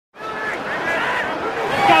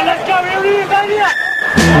I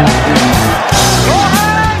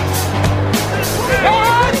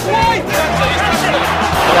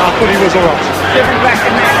thought he was all right. Giving back the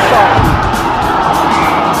next spot.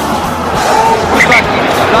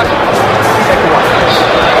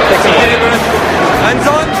 Second one. Hands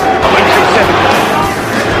on. 167.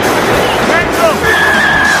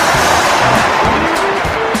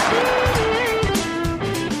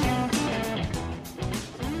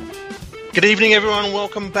 Good evening, everyone.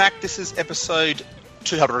 Welcome back. This is episode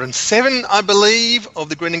 207, I believe, of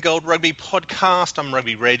the Green and Gold Rugby Podcast. I'm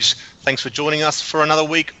Rugby Reg. Thanks for joining us for another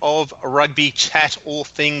week of Rugby Chat, all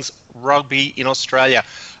things rugby in Australia.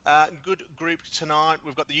 Good group tonight.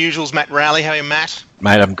 We've got the usuals. Matt Rowley. How are you, Matt?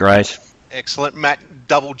 Mate, I'm great. Excellent. Matt,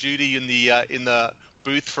 double duty in the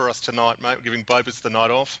booth for us tonight, mate. We're giving Bopus the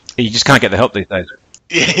night off. You just can't get the help these days.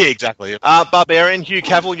 Yeah, exactly. Barbarian, Hugh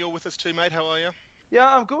Cavill, you're with us too, mate. How are you?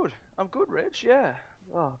 Yeah, I'm good. Reg, yeah.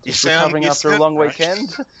 Oh, just recovering after a long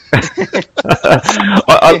weekend.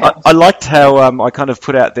 I liked how I kind of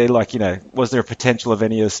put out there, like, was there a potential of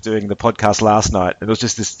any of us doing the podcast last night? It was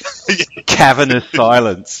just this cavernous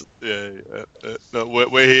silence. Yeah. No,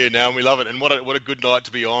 we're here now and we love it. And what a good night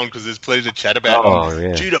to be on, because there's plenty to chat about. Oh,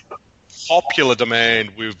 yeah. Due to popular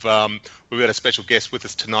demand, we've got a special guest with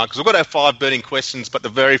us tonight, because we've got our 5 burning questions, but the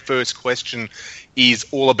very first question is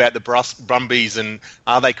all about the Brumbies and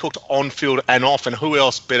are they cooked on field and off, and who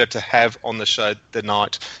else better to have on the show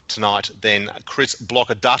tonight than Chris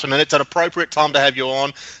Blocker-Dutton. And it's an appropriate time to have you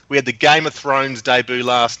on. We had the Game of Thrones debut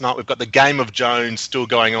last night. We've got the Game of Jones still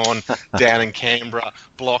going on down in Canberra.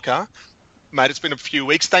 Blocker, mate, it's been a few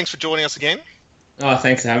weeks. Thanks for joining us again. Oh,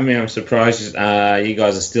 thanks for having me. I'm surprised you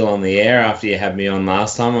guys are still on the air after you had me on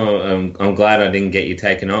last time. I'm glad I didn't get you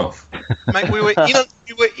taken off. Mate, we were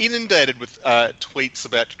inundated with tweets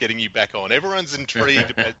about getting you back on. Everyone's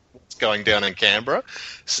intrigued about what's going down in Canberra.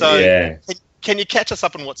 So yeah. Can you catch us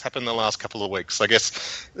up on what's happened in the last couple of weeks? I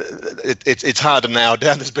guess it's hard to nail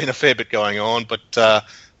down. There's been a fair bit going on, but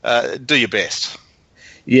do your best.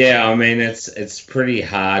 Yeah, I mean, it's pretty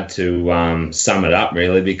hard to sum it up,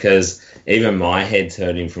 really, because even my head's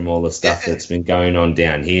hurting from all the stuff that's been going on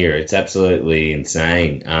down here. It's absolutely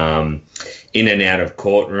insane. In and out of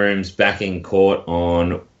courtrooms, back in court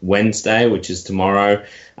on Wednesday, which is tomorrow,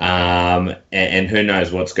 and who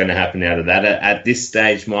knows what's going to happen out of that. At this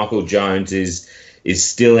stage, Michael Jones is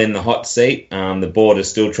still in the hot seat. The board is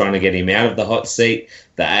still trying to get him out of the hot seat.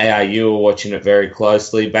 The ARU are watching it very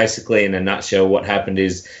closely. Basically, in a nutshell, what happened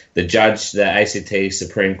is the judge, the ACT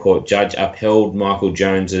Supreme Court judge, upheld Michael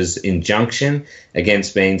Jones's injunction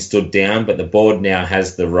against being stood down, but the board now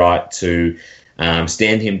has the right to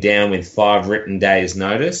stand him down with 5 written days'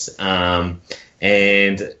 notice.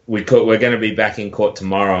 And we're going to be back in court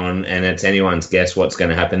tomorrow, and it's anyone's guess what's going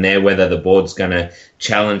to happen there, whether the board's going to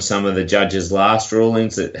challenge some of the judge's last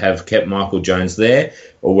rulings that have kept Michael Jones there,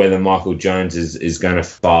 or whether Michael Jones is going to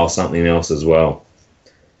file something else as well.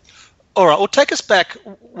 All right, well, take us back.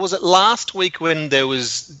 Was it last week when there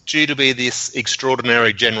was due to be this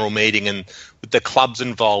extraordinary general meeting and with the clubs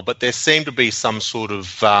involved, but there seemed to be some sort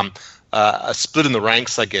of a split in the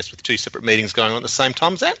ranks, I guess, with 2 separate meetings going on at the same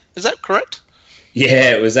time? Is that correct?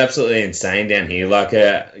 Yeah, it was absolutely insane down here. Like,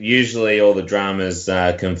 usually all the drama's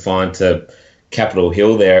confined to Capitol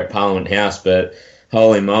Hill there at Parliament House, but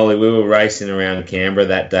holy moly, we were racing around Canberra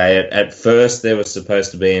that day. At first, there was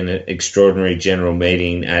supposed to be an extraordinary general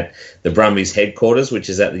meeting at the Brumbies headquarters, which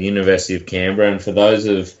is at the University of Canberra. And for those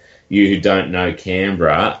of you who don't know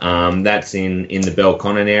Canberra, that's in the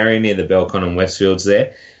Belconnen area, near the Belconnen Westfields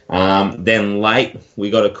there. Then late, we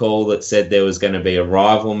got a call that said there was going to be a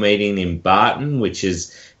rival meeting in Barton, which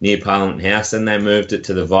is near Parliament House, and they moved it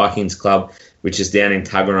to the Vikings Club, which is down in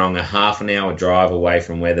Tuggeranong, a half an hour drive away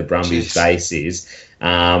from where the Brumbies base is.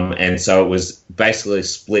 And so it was basically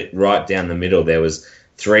split right down the middle. There was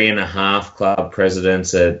 3.5 club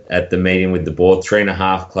presidents at the meeting with the board,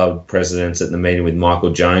 3.5 club presidents at the meeting with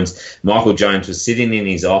Michael Jones. Michael Jones was sitting in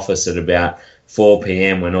his office at about 4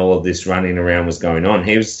 p.m. when all of this running around was going on.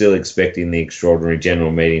 He was still expecting the extraordinary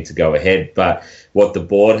general meeting to go ahead, but what the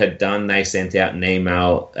board had done, they sent out an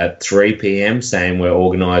email at 3 p.m. saying we're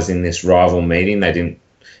organising this rival meeting. They didn't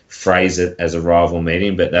phrase it as a rival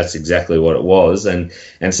meeting, but that's exactly what it was. And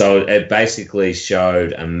so it basically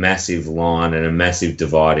showed a massive line and a massive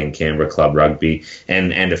divide in Canberra club rugby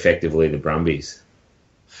and effectively the Brumbies.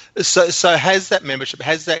 So has that membership,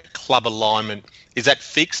 has that club alignment, is that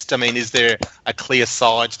fixed? I mean, is there a clear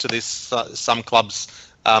side to this? Some clubs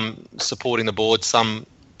supporting the board, some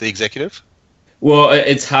the executive? Well,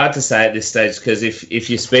 it's hard to say at this stage because if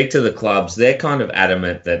you speak to the clubs, they're kind of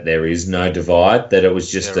adamant that there is no divide, that it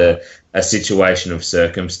was just a a situation of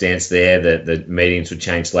circumstance there that the meetings would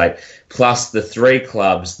change late. Plus, the 3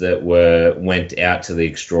 clubs that went out to the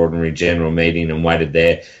extraordinary general meeting and waited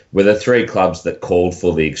there were the 3 clubs that called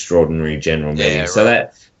for the extraordinary general meeting. Yeah, so right.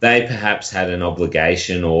 that they perhaps had an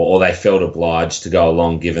obligation or they felt obliged to go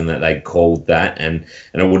along, given that they called that, and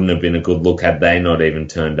it wouldn't have been a good look had they not even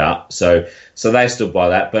turned up. So they stood by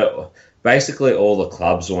that. But basically, all the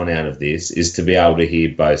clubs want out of this is to be able to hear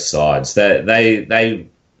both sides.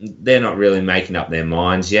 They're not really making up their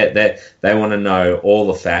minds yet. They want to know all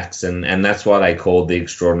the facts, and that's why they called the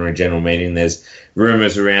extraordinary general meeting. There's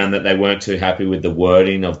rumours around that they weren't too happy with the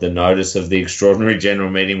wording of the notice of the extraordinary general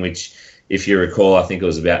meeting, which, if you recall, I think it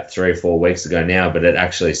was about 3 or 4 weeks ago now, but it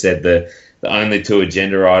actually said the only 2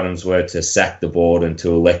 agenda items were to sack the board and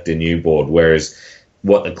to elect a new board, whereas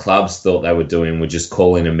what the clubs thought they were doing were just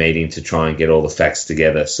calling a meeting to try and get all the facts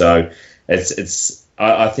together. So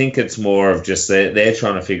I think it's more of just they're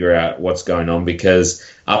trying to figure out what's going on, because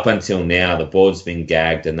up until now the board's been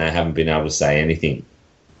gagged and they haven't been able to say anything.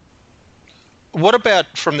 What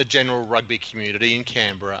about from the general rugby community in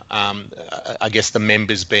Canberra? I guess the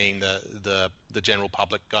members being the general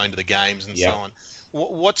public going to the games and so on.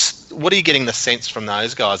 What are you getting the sense from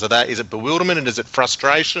those guys? Is it bewilderment and is it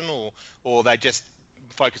frustration, or are they just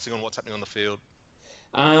focusing on what's happening on the field?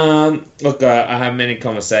 Look, I have many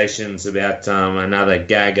conversations about another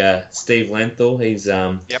gagger, Steve Lenthal. He's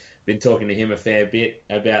been talking to him a fair bit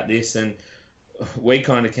about this, and we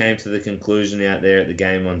kind of came to the conclusion out there at the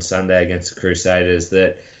game on Sunday against the Crusaders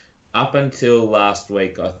that up until last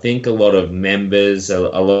week, I think a lot of members, a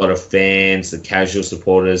lot of fans, the casual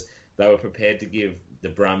supporters, they were prepared to give the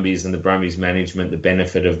Brumbies and the Brumbies management the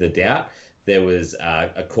benefit of the doubt. There was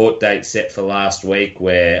a court date set for last week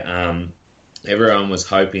where everyone was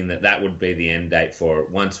hoping that would be the end date for it.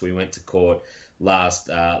 Once we went to court last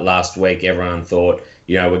week, everyone thought,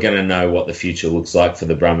 we're going to know what the future looks like for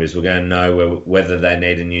the Brumbies. We're going to know whether they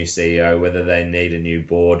need a new CEO, whether they need a new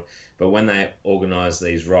board. But when they organised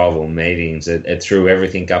these rival meetings, it threw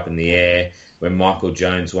everything up in the air. When Michael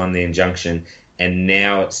Jones won the injunction, and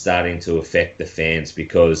now it's starting to affect the fans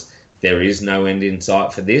because there is no end in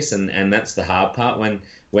sight for this, and that's the hard part.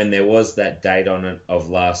 When there was that date on it of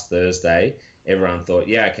last Thursday, everyone thought,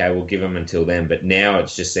 we'll give them until then. But now it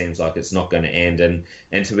just seems like it's not going to end. And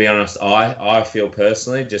to be honest, I feel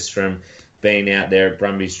personally, just from being out there at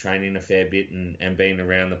Brumbies training a fair bit and being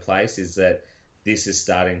around the place, is that this is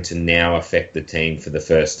starting to now affect the team for the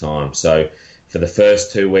first time. So for the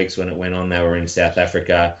first 2 weeks when it went on, they were in South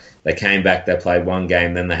Africa. They came back, they played one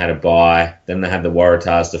game, then they had a bye, then they had the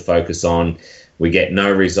Waratahs to focus on. We get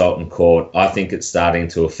no result in court. I think it's starting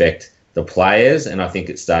to affect the players, and I think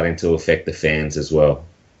it's starting to affect the fans as well.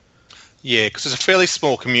 Yeah, because it's a fairly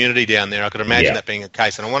small community down there. I could imagine that being a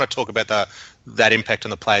case, and I want to talk about that impact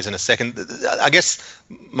on the players in a second. I guess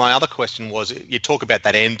my other question was, you talk about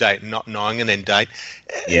that end date, not knowing an end date.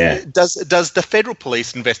 Yeah. Does the federal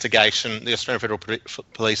police investigation, the Australian Federal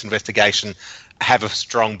Police investigation, have a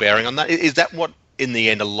strong bearing on that? Is that what, in the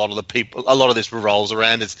end, a lot of this revolves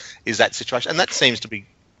around? Is that situation, and that seems to be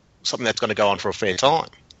something that's going to go on for a fair time.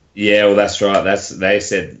 Yeah, well, that's right. They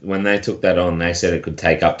said when they took that on, they said it could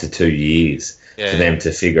take up to 2 years for them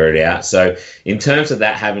to figure it out. So in terms of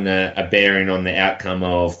that having a bearing on the outcome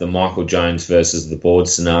of the Michael Jones versus the board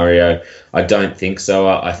scenario, I don't think so.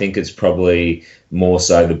 I think it's probably more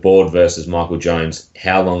so the board versus Michael Jones,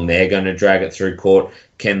 how long they're going to drag it through court.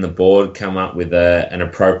 Can the board come up with an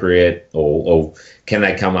appropriate, or can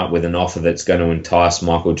they come up with an offer that's going to entice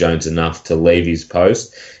Michael Jones enough to leave his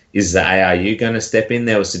post? Is the ARU going to step in?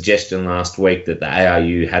 There was suggestion last week that the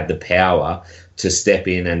ARU had the power to step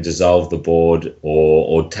in and dissolve the board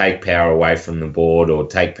or take power away from the board or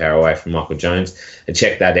take power away from Michael Jones. I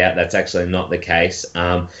checked that out. That's actually not the case.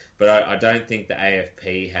 But I don't think the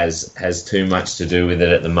AFP has too much to do with it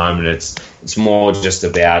at the moment. It's more just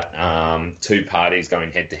about two parties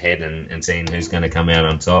going head-to-head and seeing who's going to come out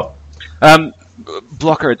on top.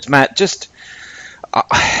 Blocker, it's Matt. Just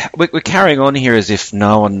we're carrying on here as if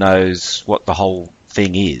no one knows what the whole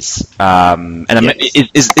thing is. And I mean,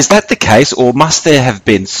 is that the case, or must there have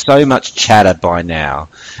been so much chatter by now,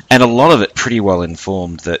 and a lot of it pretty well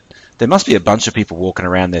informed, that there must be a bunch of people walking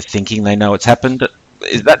around there thinking they know what's happened?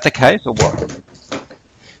 Is that the case, or what?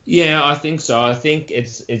 Yeah, I think so. I think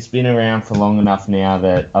it's been around for long enough now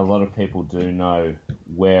that a lot of people do know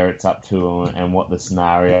where it's up to and what the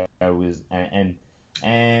scenario is,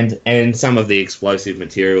 and some of the explosive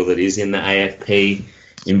material that is in the AFP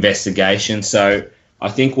investigation. So I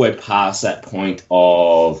think we're past that point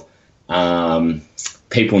of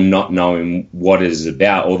people not knowing what it is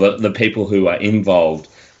about, or the people who are involved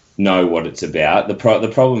know what it's about. The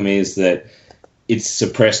problem is that it's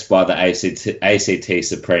suppressed by the ACT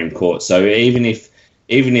Supreme Court. So even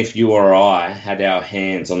if you or I had our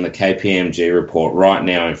hands on the KPMG report right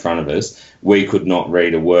now in front of us, we could not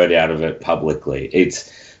read a word out of it publicly.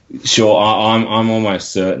 I'm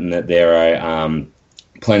almost certain that there are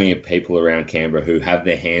plenty of people around Canberra who have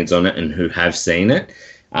their hands on it and who have seen it.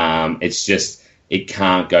 It's just it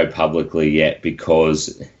can't go publicly yet,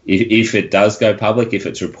 because if it does go public, if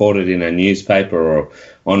it's reported in a newspaper or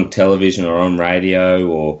on television or on radio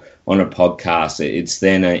or on a podcast, it's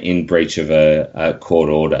then in breach of a court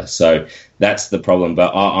order. So that's the problem.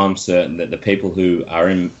 But I'm certain that the people who are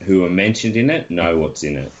mentioned in it know what's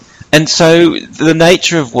in it. And so the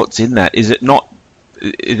nature of what's in that, is it not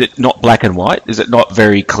black and white? Is it not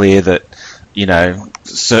very clear that,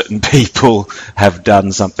 certain people have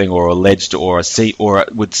done something or alleged or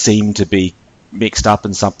it would seem to be mixed up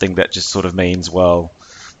in something that just sort of means, well,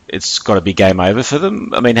 it's got to be game over for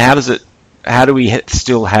them? I mean, how do we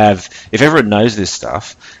still have, if everyone knows this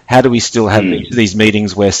stuff, how do we still have these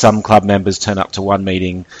meetings where some club members turn up to one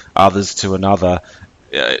meeting, others to another?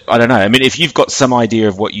 I don't know. I mean, if you've got some idea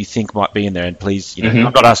of what you think might be in there, and please, I'm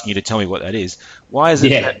not asking you to tell me what that is. Why is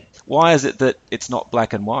it that it's not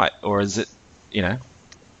black and white, or is it,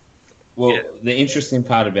 Well, the interesting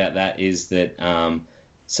part about that is that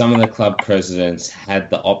some of the club presidents had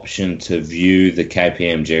the option to view the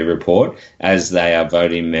KPMG report as they are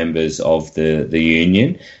voting members of the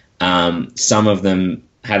union. Some of them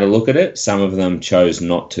had a look at it. Some of them chose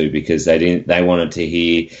not to, because they wanted to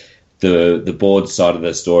hear the board side of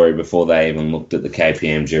the story before they even looked at the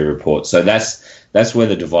KPMG report. So that's where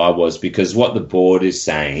the divide was, because what the board is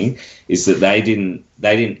saying is that they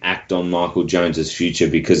didn't act on Michael Jones's future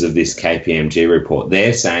because of this KPMG report.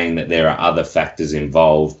 They're saying that there are other factors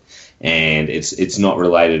involved, and it's not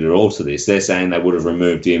related at all to this. They're saying they would have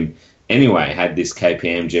removed him anyway had this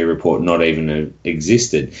KPMG report not even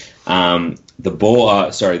existed.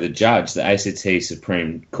 The judge, the ACT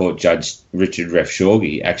Supreme Court Judge Richard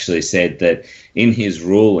Refshaugi, actually said that in his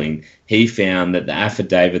ruling, he found that the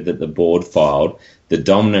affidavit that the board filed, the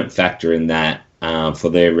dominant factor in that for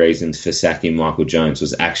their reasons for sacking Michael Jones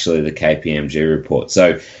was actually the KPMG report.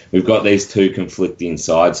 So we've got these two conflicting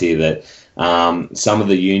sides here that some of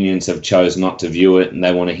the unions have chose not to view it, and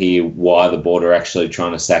they want to hear why the board are actually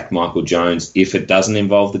trying to sack Michael Jones if it doesn't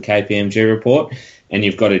involve the KPMG report. And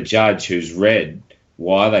you've got a judge who's read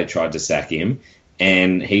why they tried to sack him,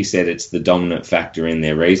 and he said it's the dominant factor in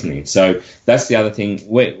their reasoning. So that's the other thing.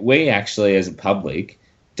 We actually, as a public,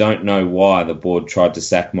 don't know why the board tried to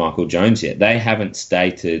sack Michael Jones yet. They haven't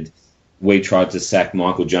stated we tried to sack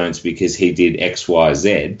Michael Jones because he did X, Y,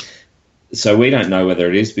 Z. So we don't know whether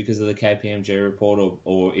it is because of the KPMG report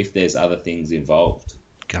or if there's other things involved.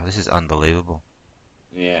 God, this is unbelievable.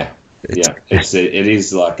 Yeah. It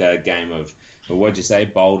is like a game of, what'd you say,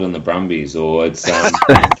 Bold and the Brumbies, or it's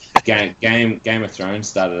Game of Thrones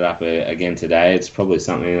started up again today. It's probably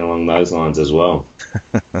something along those lines as well.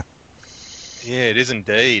 Yeah, it is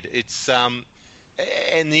indeed. It's and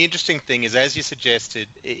the interesting thing is, as you suggested,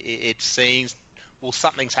 it seems, well,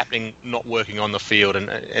 something's happening, not working on the field,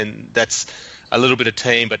 and that's a little bit of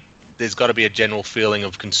team, but there's got to be a general feeling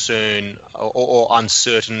of concern or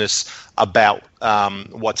uncertainness about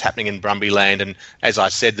what's happening in Brumby land. And as I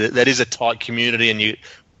said, that is a tight community, and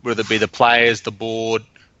whether it be the players, the board,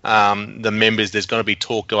 the members, there's going to be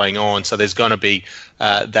talk going on. So there's going to be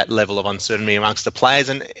that level of uncertainty amongst the players.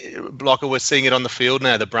 And like we're seeing it on the field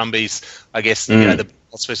now, the Brumbies, I guess, the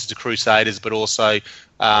Boss versus the Crusaders, but also,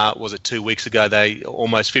 was it 2 weeks ago, they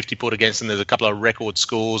almost 50 put against them. There's a couple of record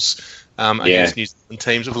scores against New Zealand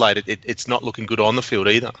teams of late. It's not looking good on the field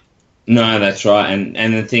either. No, that's right.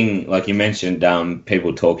 And the thing, like you mentioned,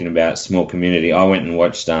 people talking about small community. I went and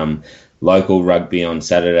watched local rugby on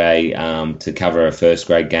Saturday to cover a first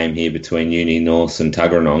grade game here between Uni North and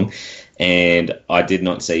Tuggeranong, and I did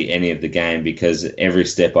not see any of the game because every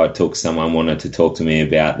step I took, someone wanted to talk to me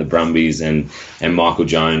about the Brumbies and Michael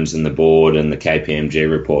Jones and the board and the KPMG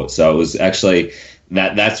report. So it was actually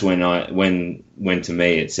that's when to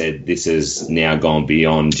me it said this has now gone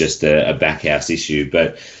beyond just a backhouse issue.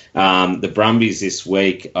 But the Brumbies this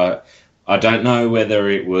week, I don't know whether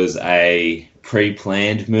it was a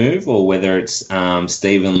pre-planned move or whether it's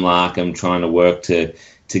Stephen Larkham trying to work to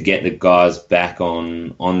get the guys back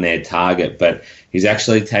on their target, but he's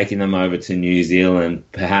actually taking them over to New Zealand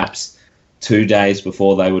perhaps 2 days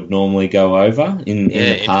before they would normally go over in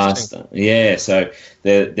the past. Yeah, so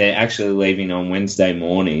they're actually leaving on Wednesday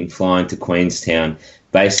morning, flying to Queenstown,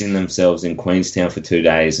 basing themselves in Queenstown for 2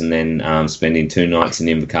 days, and then spending 2 nights in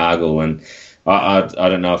Invercargill. And I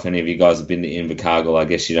don't know if any of you guys have been to Invercargill. I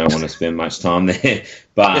guess you don't want to spend much time there,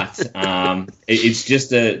 but it's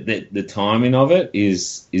just the timing of it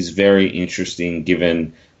is very interesting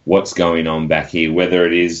given what's going on back here. Whether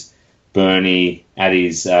it is Bernie at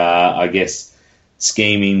his, I guess,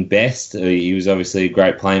 scheming best. He was obviously a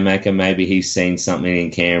great playmaker. Maybe he's seen something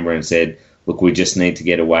in Canberra and said, "Look, we just need to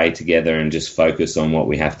get away together and just focus on what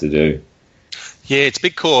we have to do." Yeah, it's a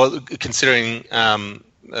big call considering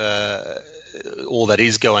all that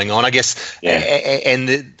is going on, I guess. Yeah.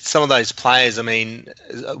 And some of those players, I mean,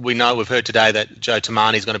 we've heard today that Joe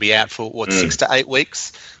Tamani is going to be out for, 6 to 8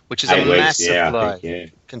 weeks, which is a massive blow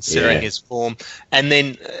considering his form. And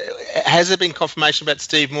then has there been confirmation about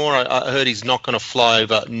Steve Moore? I heard he's not going to fly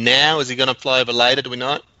over now. Is he going to fly over later? Do we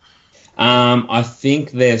know? I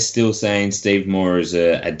think they're still saying Steve Moore is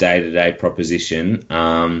a day-to-day proposition.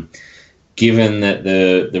 Given that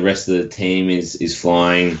the rest of the team is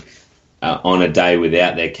flying on a day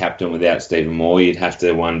without their captain, without Stephen Moore, you'd have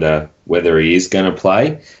to wonder whether he is going to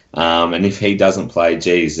play. And if he doesn't play,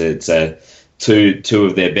 geez, it's two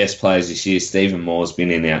of their best players this year. Stephen Moore's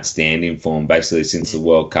been in outstanding form basically since the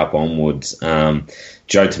World Cup onwards.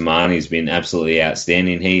 Joe Tamani's been absolutely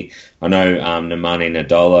outstanding. I know Nemani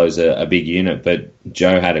Nadolo's a big unit, but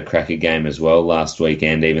Joe had a cracker game as well last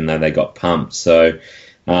weekend, even though they got pumped. So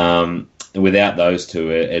without those two,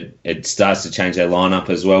 it starts to change their lineup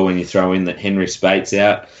as well when you throw in that Henry Spate's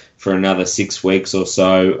out for another 6 weeks or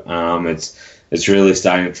so. It's really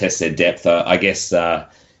starting to test their depth. I guess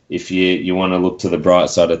if you want to look to the bright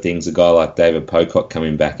side of things, a guy like David Pocock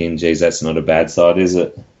coming back in, geez, that's not a bad side, is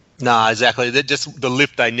it? No, exactly. They're just the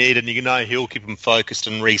lift they need, and you know he'll keep them focused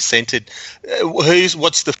and recentered.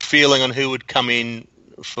 What's the feeling on who would come in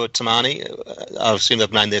for Tamani? I assume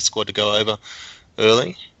they've named their squad to go over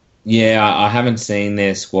early. Yeah, I haven't seen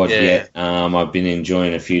their squad yet. I've been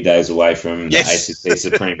enjoying a few days away from the ACT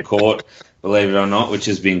Supreme Court, believe it or not, which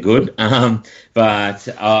has been good. But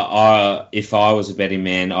if I was a betting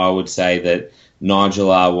man, I would say that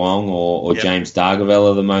Nigel R. Wong or James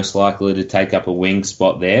Dargavell are the most likely to take up a wing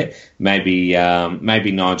spot there. Maybe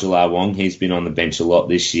Nigel R. Wong. He's been on the bench a lot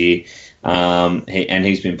this year, and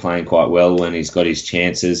he's been playing quite well when he's got his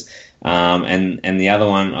chances. And the other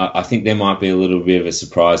one, I think there might be a little bit of a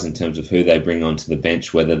surprise in terms of who they bring onto the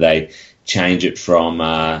bench, whether they change it from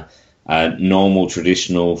a normal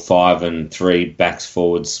traditional 5 and 3 backs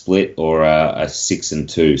forward split or a 6 and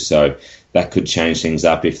 2. So that could change things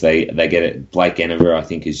up if they get it. Blake Enever, I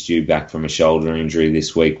think, is due back from a shoulder injury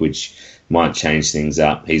this week, which might change things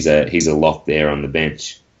up. He's a lock there on the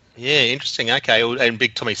bench. Yeah, interesting. Okay, and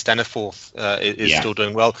big Tommy Staniforth is still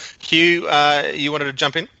doing well. Hugh, you wanted to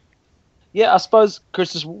jump in? Yeah, I suppose,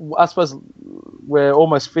 Chris, we're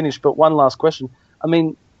almost finished, but one last question. I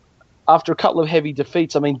mean, after a couple of heavy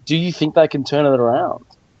defeats, I mean, do you think they can turn it around?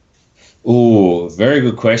 Ooh, very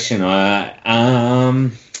good question. I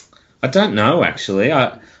don't know, actually.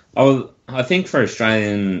 I think for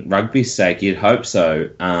Australian rugby's sake, you'd hope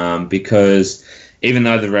so, because even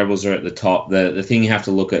though the Rebels are at the top, the thing you have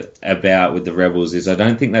to look at about with the Rebels is I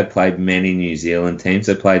don't think they've played many New Zealand teams.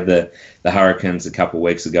 They played the Hurricanes a couple of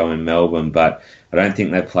weeks ago in Melbourne, but I don't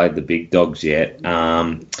think they've played the big dogs yet.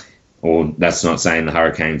 Or that's not saying the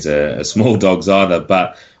Hurricanes are small dogs either,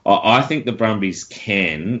 but I think the Brumbies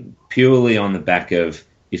can, purely on the back of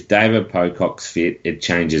if David Pocock's fit, it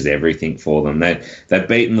changes everything for them. They've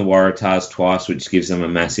beaten the Waratahs twice, which gives them a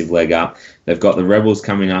massive leg up. They've got the Rebels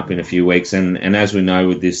coming up in a few weeks, and as we know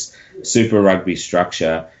with this Super Rugby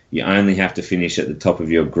structure, you only have to finish at the top of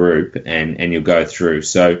your group and you'll go through.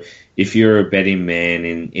 So if you're a betting man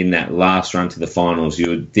in that last run to the finals, you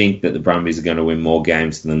would think that the Brumbies are going to win more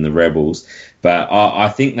games than the Rebels. But I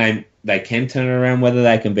think they can turn it around. Whether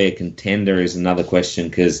they can be a contender is another question,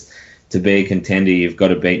 because to be a contender, you've got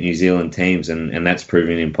to beat New Zealand teams, and that's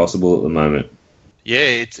proving impossible at the moment. Yeah,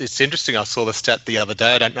 it's interesting. I saw the stat the other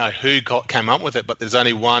day. I don't know who came up with it, but there's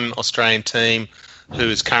only one Australian team who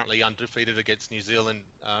is currently undefeated against New Zealand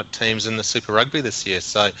teams in the Super Rugby this year.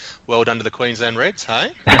 So well done to the Queensland Reds,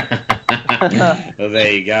 hey? Well,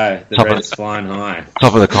 there you go. The Reds flying high.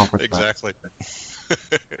 Top of the conference. Exactly.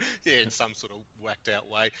 Yeah, in some sort of whacked out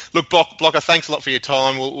way. Look, Blocker, thanks a lot for your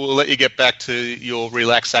time. We'll let you get back to your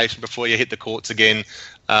relaxation before you hit the courts again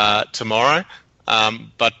tomorrow.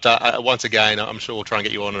 But once again, I'm sure we'll try and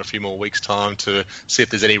get you on in a few more weeks' time to see if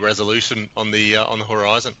there's any resolution on the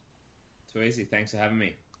horizon. Too easy. Thanks for having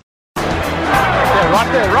me. Right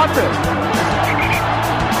there.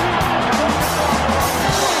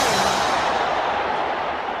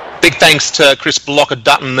 Big thanks to Chris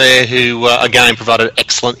Blocker-Dutton there, who again provided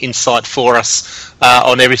excellent insight for us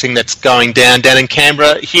on everything that's going down in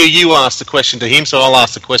Canberra. Here, you asked the question to him, so I'll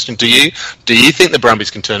ask the question to you. Do you think the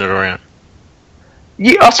Brumbies can turn it around?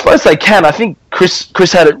 Yeah, I suppose they can. I think Chris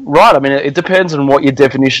had it right. I mean, it depends on what your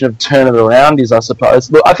definition of turn it around is, I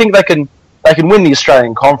suppose. Look, I think they can win the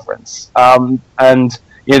Australian Conference, and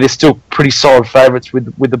they're still pretty solid favourites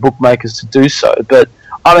with the bookmakers to do so. But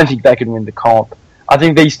I don't think they can win the comp. I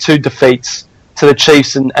think these two defeats to the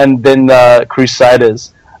Chiefs and then the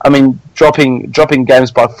Crusaders, I mean, dropping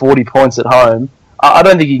games by 40 points at home, I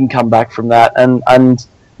don't think you can come back from that. And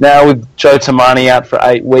now with Joe Tamani out for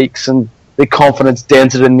 8 weeks and their confidence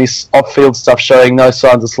dented in this off-field stuff showing no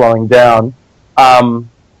signs of slowing down,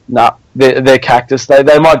 they're cactus.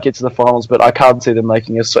 They might get to the finals, but I can't see them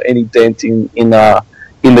making any dent in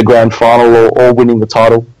the grand final or winning the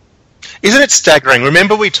title. Isn't it staggering?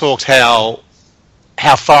 Remember we talked how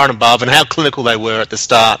far and above and how clinical they were at the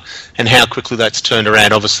start and how quickly that's turned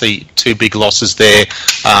around. Obviously, 2 big losses there,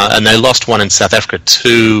 and they lost one in South Africa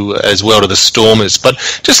too as well to the Stormers. But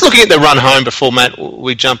just looking at the run home before, Matt,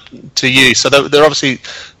 we jump to you. So they're obviously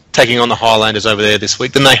taking on the Highlanders over there this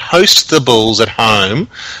week. Then they host the Bulls at home.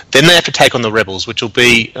 Then they have to take on the Rebels, which will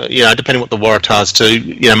be, depending what the Waratahs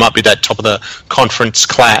do, might be that top of the conference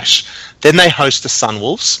clash. Then they host the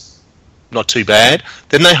Sunwolves. Not too bad.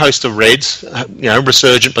 Then they host the Reds,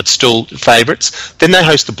 resurgent but still favourites. Then they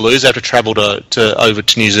host the Blues. They have to travel over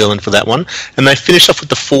to New Zealand for that one. And they finish off with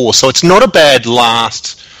the Force. So it's not a bad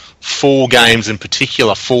last 4 games in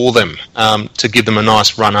particular for them to give them a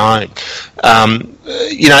nice run home.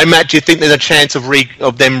 Matt, do you think there's a chance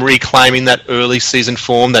of them reclaiming that early season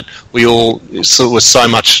form that we all were so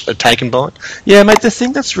much taken by? Yeah, mate, the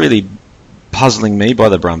thing that's really puzzling me by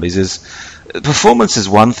the Brumbies is performance is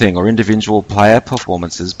one thing, or individual player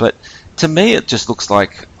performances, but to me it just looks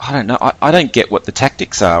like, I don't know, I don't get what the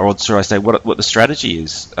tactics are, or should I say what the strategy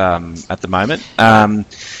is at the moment.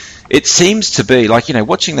 It seems to be like,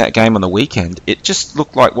 watching that game on the weekend, it just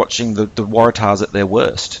looked like watching the Waratahs at their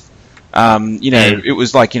worst. It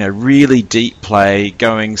was like, really deep play,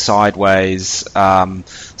 going sideways,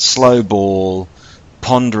 slow ball,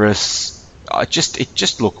 ponderous. It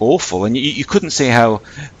just looked awful, and you couldn't see how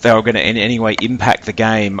they were going to in any way impact the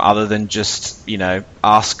game other than just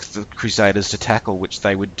ask the Crusaders to tackle, which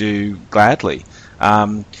they would do gladly.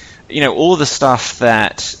 All of the stuff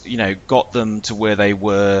that got them to where they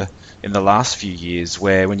were in the last few years,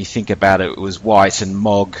 where when you think about it, it was White and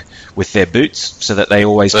Mogg with their boots, so that they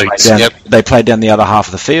always they played down the other half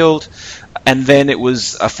of the field. And then it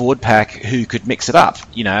was a forward pack who could mix it up,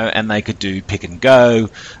 and they could do pick and go,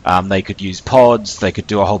 they could use pods, they could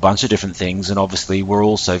do a whole bunch of different things, and obviously were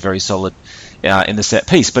also very solid in the set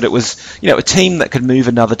piece. But it was, a team that could move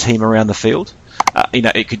another team around the field.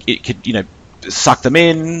 It could suck them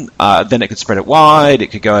in, then it could spread it wide, it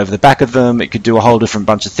could go over the back of them, it could do a whole different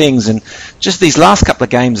bunch of things. And just these last couple of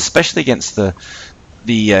games, especially against the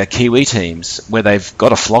Kiwi teams, where they've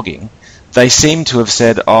got a flogging, they seem to have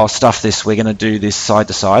said, stuff this, we're going to do this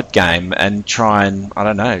side-to-side game and try and, I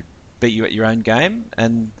don't know, beat you at your own game.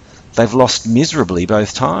 And they've lost miserably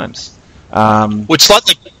both times. It's like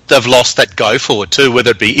they've lost that go forward too,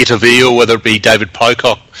 whether it be Itavi or whether it be David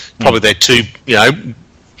Pocock. Probably they're two,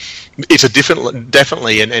 it's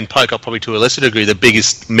definitely, and Pocock probably to a lesser degree, the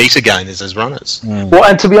biggest meter gainers as runners. Well,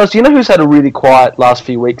 and to be honest, who's had a really quiet last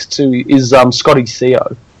few weeks too is Scotty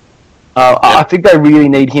Seo. I think they really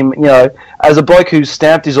need him, as a bloke who's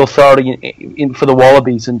stamped his authority in for the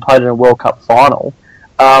Wallabies and played in a World Cup final.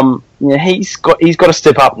 He's got to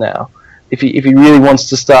step up now if he really wants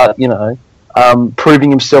to start, proving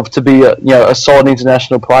himself to be a solid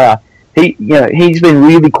international player. He's been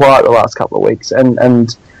really quiet the last couple of weeks, and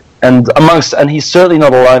he's certainly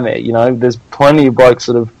not alone there. There's plenty of blokes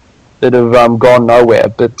that have gone nowhere,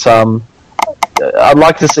 but I'd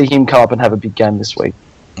like to see him come up and have a big game this week.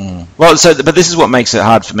 Well, but this is what makes it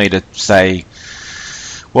hard for me to say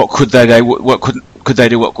what could they do, what could they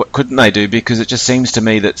do, what couldn't they do, because it just seems to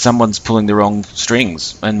me that someone's pulling the wrong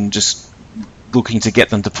strings and just looking to get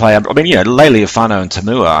them to play. I mean, Leali'ifano and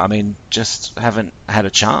Tamua, just haven't had a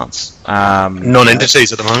chance.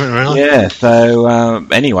 Non-entities at the moment, really. Yeah, so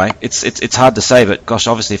anyway, it's hard to say, but gosh,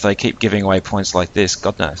 obviously if they keep giving away points like this,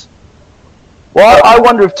 God knows. Well, I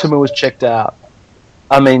wonder if Tamua's checked out.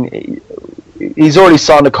 He's already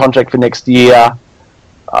signed a contract for next year.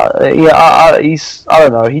 I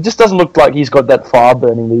don't know. He just doesn't look like he's got that fire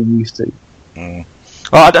burning that he used to.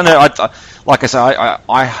 Well, I don't know. Like I say,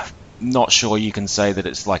 I'm not sure you can say that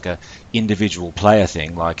it's like a individual player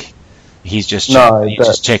thing. Like he's just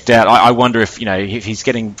checked out. I wonder if if he's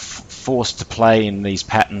getting forced to play in these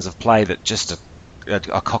patterns of play that just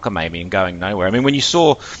are cockamamie and going nowhere. I mean, when you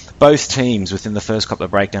saw both teams within the first couple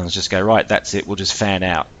of breakdowns just go, right, that's it, we'll just fan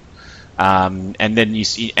out. And then you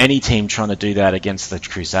see any team trying to do that against the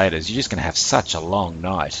Crusaders, you're just going to have such a long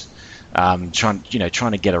night. Trying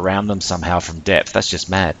to get around them somehow from depth. That's just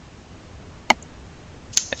mad.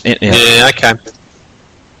 Yeah, okay.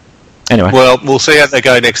 Anyway. Well, we'll see how they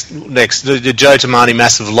go next. The Joe Tamani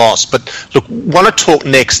massive loss. But look, want to talk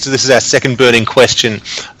next. This is our second burning question.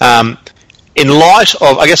 In light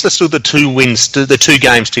of, I guess let's do the two wins, the two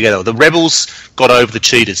games together. The Rebels got over the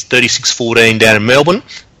Cheetahs, 36-14 down in Melbourne,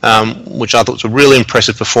 which I thought was a really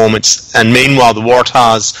impressive performance. And meanwhile, the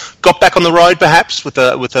Waratahs got back on the road, perhaps, with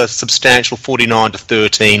a substantial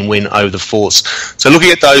 49-13 win over the Force. So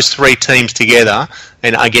looking at those three teams together,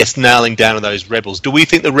 and I guess nailing down to those Rebels, do we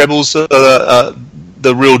think the Rebels are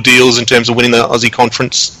the real deals in terms of winning the Aussie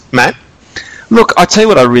Conference, Matt? Look, I tell you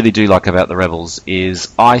what I really do like about the Rebels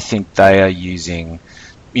is I think they are using,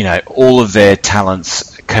 all of their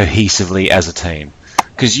talents cohesively as a team.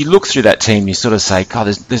 Because you look through that team, you sort of say, God,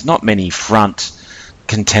 there's not many front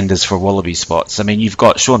contenders for Wallaby spots. I mean, you've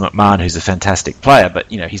got Sean McMahon, who's a fantastic player, but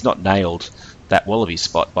he's not nailed that Wallaby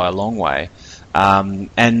spot by a long way.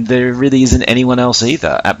 And there really isn't anyone else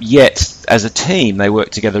either. Yet, as a team, they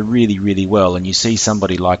work together really, really well. And you see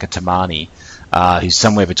somebody like a Tamani, who's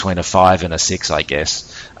somewhere between a 5 and a 6, I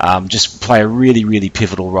guess, just play a really, really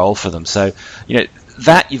pivotal role for them. So,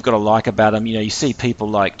 that you've got to like about them. You see people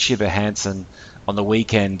like Chibber Hansen on the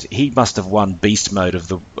weekend. He must have won Beast Mode of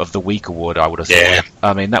the Week award, I would have thought. Yeah.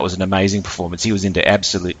 I mean, that was an amazing performance. He was into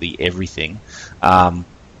absolutely everything.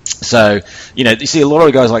 So, you see a lot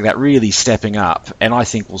of guys like that really stepping up, and I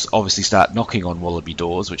think we'll obviously start knocking on Wallaby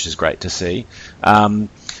doors, which is great to see.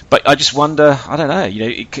 But I just wonder, I don't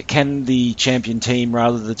know, can the champion team,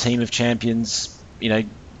 rather than the team of champions,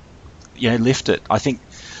 lift it? I think,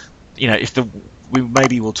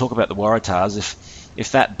 maybe we'll talk about the Waratahs.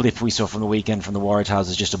 If that blip we saw from the weekend from the Waratahs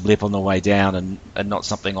is just a blip on the way down and not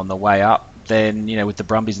something on the way up, then, with the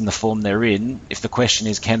Brumbies in the form they're in, if the question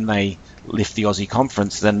is can they lift the Aussie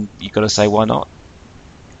Conference, then you've got to say why not.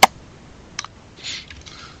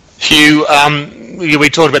 Hugh, we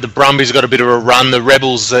talked about the Brumbies got a bit of a run. The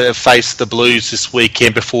Rebels faced the Blues this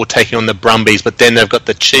weekend before taking on the Brumbies, but then they've got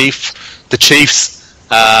the Chiefs.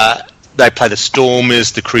 They play the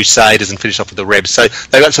Stormers, the Crusaders, and finish off with the Rebs. So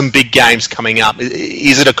they've got some big games coming up.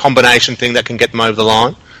 Is it a combination thing that can get them over the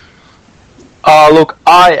line? Look,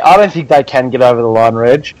 I don't think they can get over the line,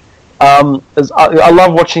 Reg. I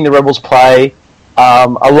love watching the Rebels play.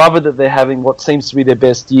 I love it that they're having what seems to be their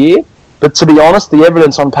best year. But to be honest, the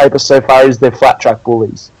evidence on paper so far is they're flat track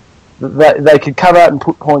bullies. They could come out and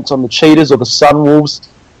put points on the Cheetahs or the Sunwolves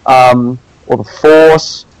or the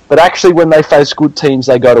Force, but actually when they face good teams,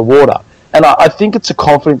 they go to water. And I think it's a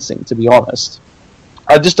confidence thing, to be honest.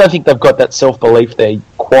 I just don't think they've got that self-belief there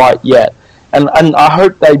quite yet. And I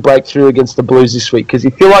hope they break through against the Blues this week, because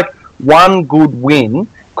you feel like one good win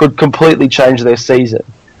could completely change their season.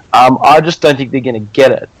 I just don't think they're going to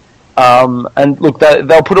get it. And look,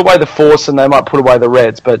 they'll put away the Force and they might put away the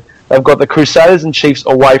Reds, but they've got the Crusaders and Chiefs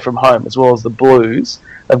away from home, as well as the Blues.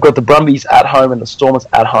 They've got the Brumbies at home and the Stormers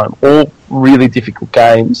at home, all really difficult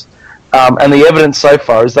games. And the evidence so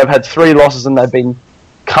far is they've had 3 losses and they've been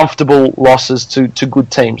comfortable losses to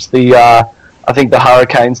good teams. I think the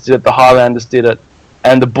Hurricanes did it, the Highlanders did it,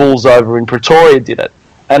 and the Bulls over in Pretoria did it.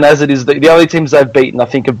 And as it is, the only teams they've beaten, I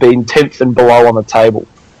think, have been 10th and below on the table.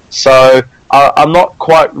 So I'm not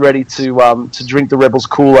quite ready to drink the Rebels'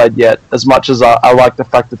 Kool-Aid yet, as much as I like the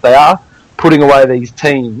fact that they are putting away these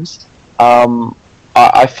teams.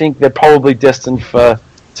 I think they're probably destined to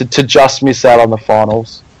just miss out on the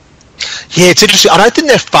finals. Yeah, it's interesting. I don't think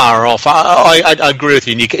they're far off. I agree with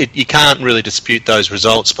you, and you can't really dispute those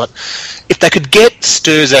results. But if they could get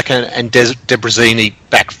Sturzak and Debrezini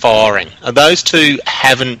back firing, those two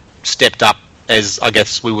haven't stepped up as I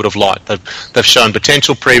guess we would have liked. They've shown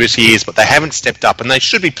potential previous years, but they haven't stepped up, and they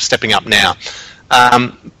should be stepping up now.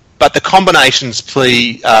 But the combinations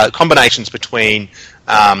between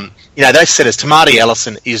those setters, Tamati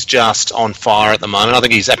Ellison is just on fire at the moment. I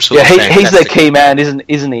think he's absolutely fantastic. He's their key man, isn't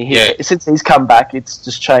he? Since he's come back, it's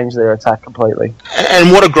just changed their attack completely.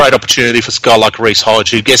 And what a great opportunity for a guy like Reece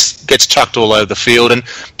Hodge, who gets chucked all over the field and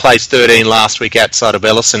plays 13 last week outside of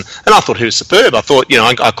Ellison. And I thought he was superb. I thought,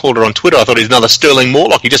 I called her on Twitter. I thought he's another Sterling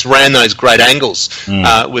Morlock. He just ran those great angles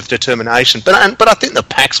with determination. But I think the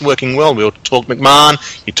pack's working well. We'll talk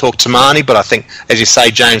McMahon, you talk Tamani, but I think, as you say,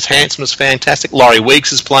 James Hansen was fantastic. Laurie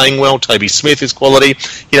Weeks is playing well. Toby Smith is quality.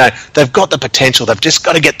 They've got the potential. They've just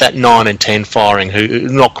got to get that 9 and 10 firing. Who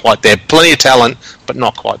not quite there. Plenty of talent, but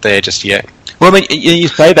not quite there just yet. Well, I mean, you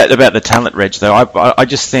say that about the talent, Reg, though. I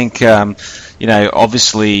just think,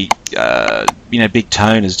 obviously, Big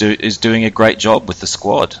Tone is doing a great job with the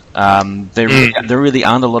squad. There really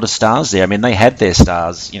aren't a lot of stars there. I mean, they had their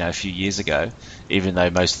stars, a few years ago, even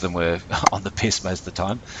though most of them were on the piss most of the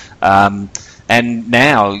time. And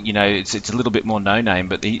now, it's a little bit more no-name,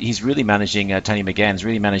 but he's really managing, Tony McGann's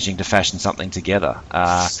really managing to fashion something together.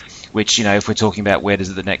 Which, if we're talking about where are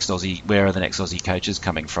the next Aussie coaches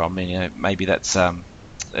coming from, maybe that's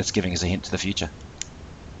giving us a hint to the future.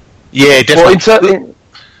 Yeah, definitely. Well,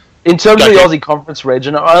 in terms of the Aussie Conference, Reg,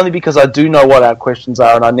 and only because I do know what our questions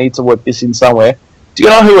are and I need to work this in somewhere, do you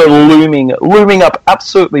know who are looming up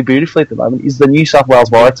absolutely beautifully at the moment is the New South Wales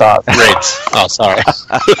Waratahs. Reds. Oh, sorry.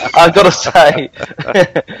 I've got to say,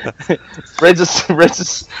 Reds is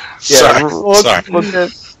Sorry.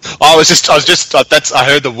 I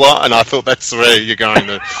heard the what, and I thought that's where you're going.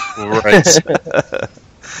 The Reds.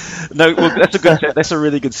 No, well, that's a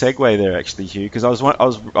really good segue there, actually, Hugh. Because I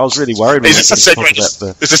was really worried. Is this a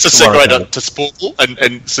segue to Sporple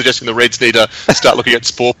and suggesting the Reds need to start looking at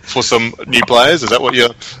sport for some new players? Is that what your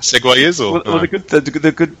segue is? Or well, the good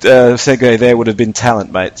segue there would have been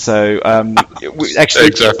talent, mate. So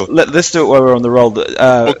exactly. Let's do it while we're on the roll.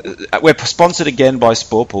 We're sponsored again by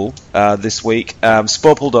Sporple this week.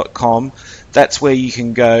 Sporple.com. That's where you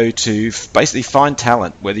can go to basically find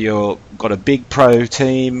talent, whether you've got a big pro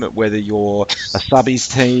team, whether you're a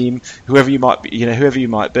subbies team, whoever you might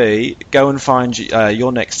be, go and find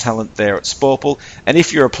your next talent there at Sporple. And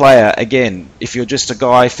if you're a player, again, if you're just a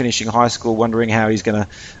guy finishing high school wondering how he's going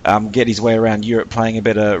to get his way around Europe playing a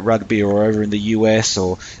bit of rugby or over in the US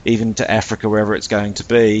or even to Africa, wherever it's going to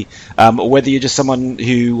be, or whether you're just someone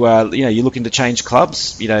who, you're looking to change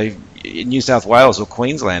clubs, in New South Wales or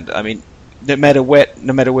Queensland, I mean, no matter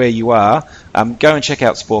where you are, go and check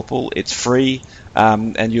out Sporple. It's free,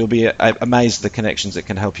 and you'll be amazed at the connections it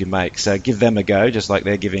can help you make. So give them a go, just like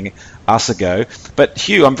they're giving us a go. But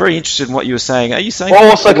Hugh, I'm very interested in what you were saying. Are you saying? Well,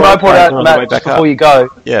 also, can I point out, Matt, just before you go?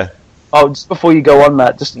 Yeah. Oh, just before you go on,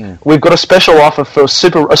 Matt, we've got a special offer for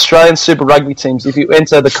Australian Super Rugby teams. If you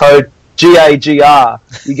enter the code GAGR,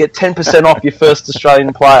 you get 10% off your first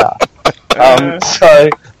Australian player. So,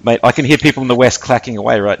 mate, I can hear people in the West clacking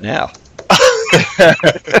away right now.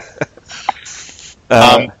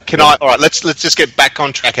 All right, let's just get back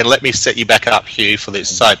on track and let me set you back up, Hugh, for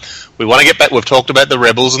this. So we want to get back. We've talked about the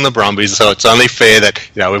Rebels and the Brumbies, so it's only fair that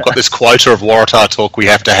we've got this quota of Waratah talk we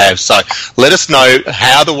have to have. So let us know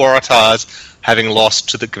how the Waratahs, having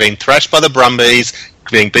lost being thrashed by the Brumbies,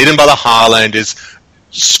 being beaten by the Highlanders,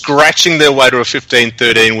 scratching their way to a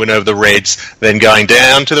 15-13 win over the Reds, then going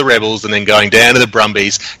down to the Rebels and then going down to the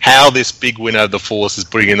Brumbies, how this big win over the Force is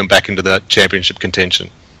bringing them back into the championship contention.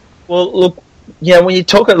 Well, look, when you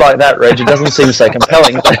talk it like that, Reg, it doesn't seem so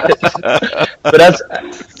compelling. But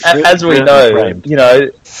as we know,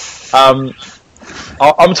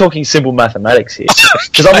 I'm talking simple mathematics here.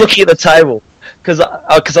 Because I'm looking at the table. Because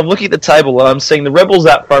I'm looking at the table and I'm seeing the Rebels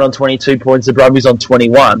out front on 22 points, the Brumbies on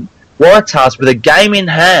 21. Waratahs with a game in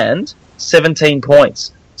hand, 17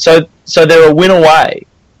 points. So they're a win away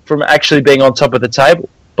from actually being on top of the table,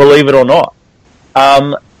 believe it or not.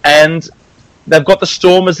 And they've got the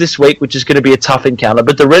Stormers this week, which is going to be a tough encounter.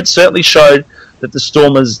 But the Reds certainly showed that the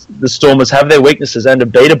Stormers have their weaknesses and are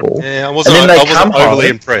beatable. Yeah, I wasn't overly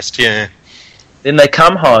impressed. Yeah. Then they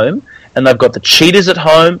come home and they've got the Cheetahs at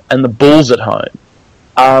home and the Bulls at home.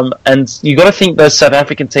 And you've got to think those South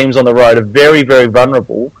African teams on the road are very, very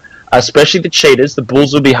vulnerable. Especially the Cheetahs. The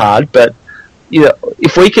Bulls will be hard, but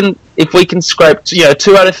if we can scrape 2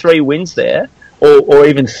 out of 3 wins there, or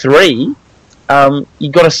even 3,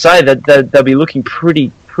 you've got to say that they'll be looking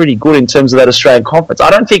pretty good in terms of that Australian conference. I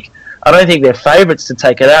don't think they're favourites to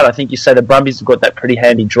take it out. I think you say the Brumbies have got that pretty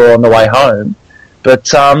handy draw on the way home, but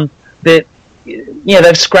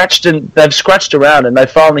they've scratched around and they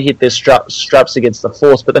finally hit their straps against the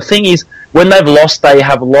Force. But the thing is, when they've lost, they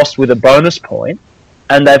have lost with a bonus point.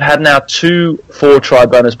 And they've had now 2 4-try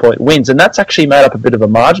bonus point wins, and that's actually made up a bit of a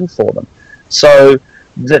margin for them. So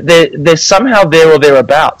they're somehow there or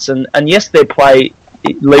thereabouts. And yes, their play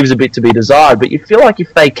leaves a bit to be desired, but you feel like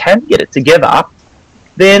if they can get it together,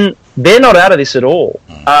 then they're not out of this at all.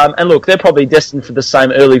 And look, they're probably destined for the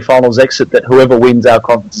same early finals exit that whoever wins our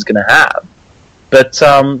conference is going to have. But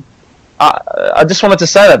I just wanted to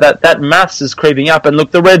say that maths is creeping up. And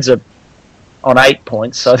look, the Reds are on 8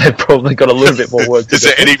 points, so they've probably got a little bit more work to do. Is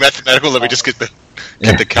there any mathematical? Let me just get the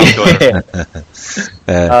calculator.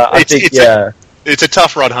 It's a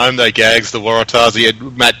tough run home, though, Gags. The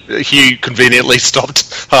Waratahs. Matt Hugh conveniently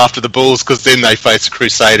stopped after the Bulls because then they faced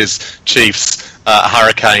Crusaders, Chiefs,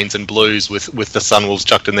 Hurricanes, and Blues with the Sunwolves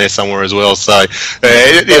chucked in there somewhere as well. So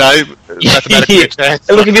mathematically,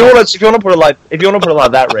 look, if you want to put it like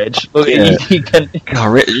that, Reg, look,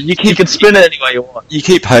 you can spin it any way you want. You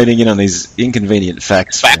keep honing in on these inconvenient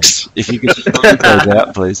facts. If you could just read those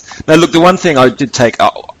out, please. Now, look, the one thing I did take.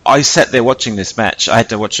 I sat there watching this match. I had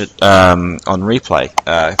to watch it on replay,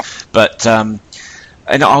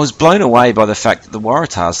 and I was blown away by the fact that the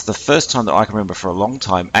Waratahs, the first time that I can remember for a long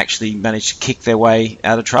time, actually managed to kick their way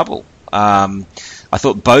out of trouble. I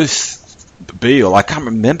thought both Beale, I can't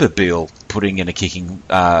remember Beale putting in a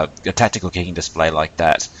tactical kicking display like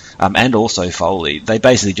that, and also Foley. They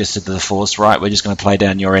basically just said to the Force, right, we're just going to play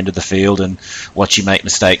down your end of the field and watch you make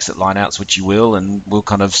mistakes at lineouts, which you will, and we'll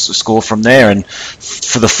kind of score from there. And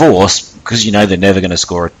for the Force, because they're never going to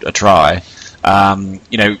score a try,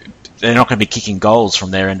 they're not going to be kicking goals from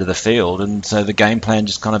their end of the field, and so the game plan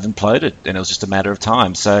just kind of imploded, and it was just a matter of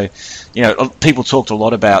time. So, people talked a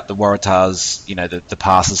lot about the Waratahs, the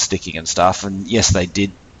passes sticking and stuff, and yes, they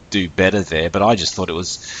did do better there, but I just thought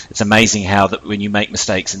it's amazing how that when you make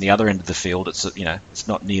mistakes in the other end of the field, it's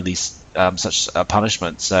not nearly such a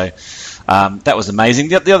punishment. So that was amazing.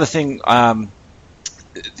 The other thing,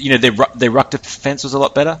 their ruck defence was a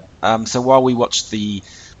lot better. So while we watched the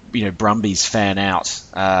Brumbies fan out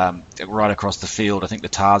right across the field, I think the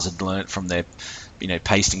Tars had learnt from their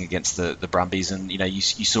pasting against the Brumbies, and you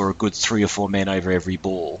saw a good 3 or 4 men over every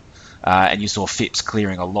ball, and you saw Phipps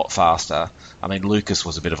clearing a lot faster. I mean, Lucas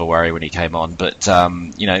was a bit of a worry when he came on, but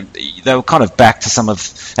they were kind of back to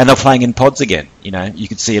and they're playing in pods again. You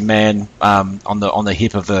could see a man on the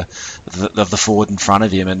hip of the forward in front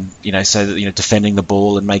of him, and so that defending the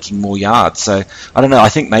ball and making more yards. So I don't know. I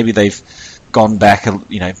think maybe they've gone back,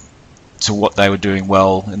 to what they were doing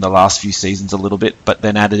well in the last few seasons a little bit, but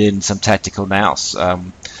then added in some tactical nous.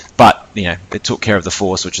 But it took care of the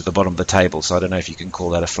Force, which is at the bottom of the table. So I don't know if you can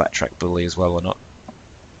call that a flat track bully as well or not.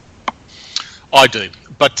 I do,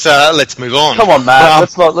 but let's move on. Come on,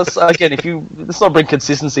 Matt. Let's not bring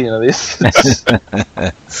consistency into this.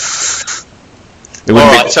 All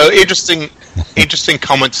right, so interesting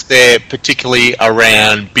comments there, particularly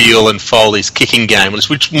around Beale and Foley's kicking game,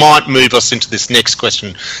 which might move us into this next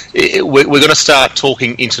question. We're going to start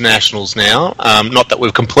talking internationals now. Not that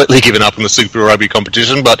we've completely given up on the Super Rugby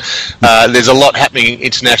competition, but there's a lot happening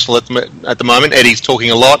international at the moment. Eddie's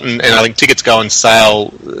talking a lot, and I think tickets go on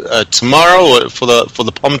sale tomorrow for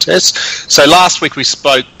the POM test. So last week we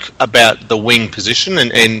spoke about the wing position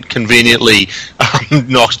and conveniently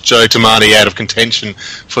knocked Joe Tamani out of contention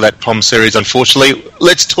for that POM series, unfortunately.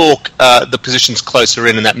 Let's talk the positions closer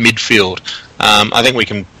in that midfield. I think we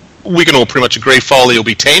can all pretty much agree Foley will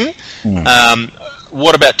be 10.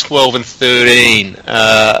 What about 12 and 13?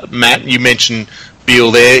 Matt, you mentioned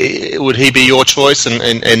Beale there. Would he be your choice?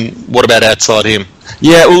 And what about outside him?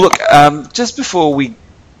 Yeah, well, look, just before we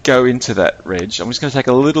go into that, Reg, I'm just going to take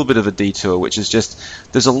a little bit of a detour, which is just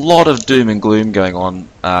there's a lot of doom and gloom going on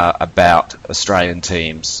about Australian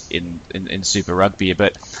teams in Super Rugby.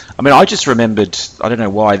 But I mean, I just remembered, I don't know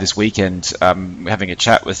why, this weekend having a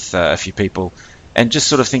chat with a few people and just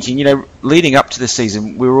sort of thinking, leading up to this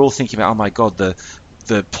season, we were all thinking about, oh my God,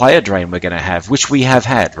 the player drain we're going to have, which we have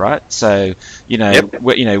had, right? So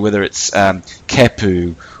whether it's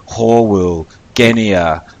Kepu, Horwill,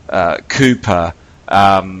 Genia, Cooper,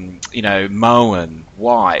 Moen,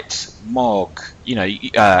 White, Mogg,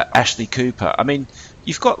 Ashley Cooper. I mean,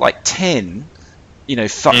 you've got like 10,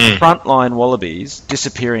 frontline Wallabies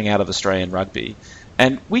disappearing out of Australian rugby,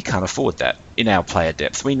 and we can't afford that in our player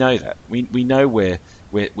depth. We know that. We know we're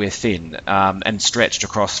thin and stretched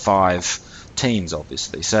across 5 teams,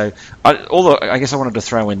 obviously. So I guess I wanted to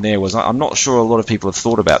throw in there was I'm not sure a lot of people have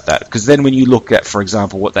thought about that, because then when you look at, for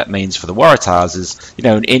example, what that means for the Waratahs is,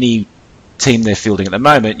 in any team they're fielding at the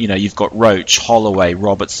moment, you've got Roach, Holloway,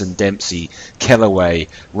 Robertson, Dempsey, Kellaway,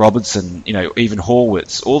 Robinson, even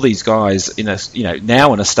Horwitz, all these guys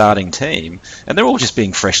now in a starting team, and they're all just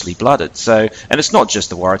being freshly blooded. So, and it's not just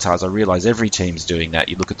the Waratahs. I realise every team's doing that.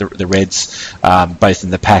 You look at the Reds, both in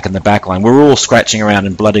the pack and the back line. We're all scratching around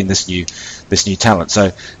and blooding this new talent. So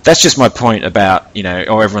that's just my point about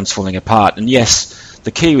everyone's falling apart. And yes,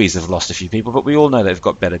 the Kiwis have lost a few people, but we all know they've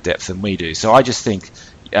got better depth than we do. So I just think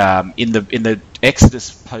in the Exodus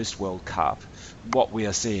post-World Cup, what we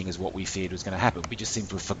are seeing is what we feared was going to happen. We just seem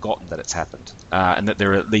to have forgotten that it's happened, and that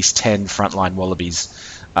there are at least 10 frontline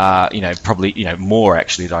Wallabies, probably more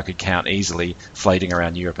actually that I could count easily, floating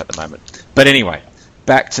around Europe at the moment. But anyway,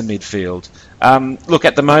 back to midfield. Look,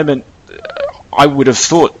 at the moment, I would have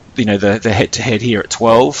thought the head-to-head here at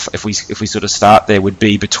 12, if we sort of start there, would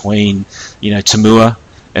be between Tamua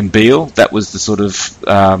and Beale. That was the sort of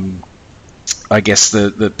I guess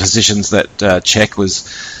the positions that Czech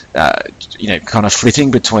was kind of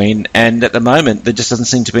flitting between, and at the moment there just doesn't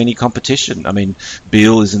seem to be any competition. I mean,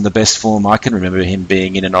 Beale is in the best form I can remember him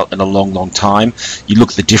being in a long time. You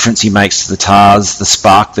look at the difference he makes to the Tars, the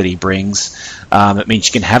spark that he brings. It means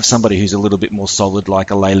you can have somebody who's a little bit more solid,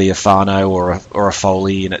 like a Lealiifano or a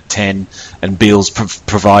Foley in at 10, and Beale's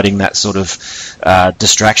providing that sort of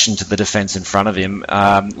distraction to the defence in front of him.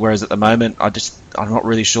 Whereas at the moment, I'm not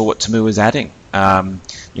really sure what Tamu is adding.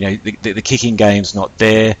 The kicking game's not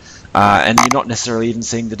there, and you're not necessarily even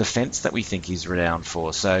seeing the defence that we think he's renowned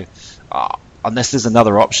for. So, unless there's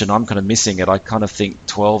another option, I'm kind of missing it. I kind of think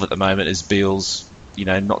 12 at the moment is Beale's,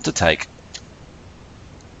 not to take.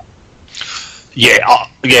 Yeah,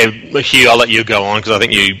 Hugh, I'll let you go on because I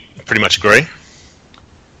think you pretty much agree.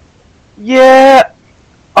 Yeah,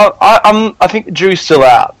 I think the jury's still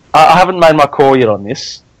out. I haven't made my call yet on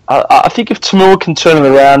this. I think if Tamua can turn it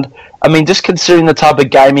around, I mean, just considering the type of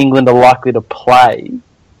game England are likely to play,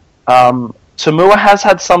 Tamua has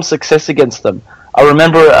had some success against them. I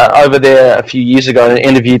remember over there a few years ago in an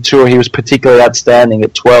interview tour, he was particularly outstanding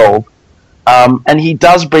at 12. And he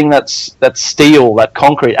does bring that steel, that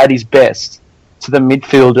concrete at his best to the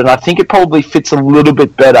midfield, and I think it probably fits a little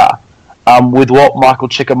bit better with what Michael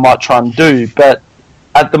Cheika might try and do. But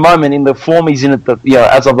at the moment, in the form he's in,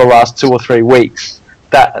 as of the last 2 or 3 weeks,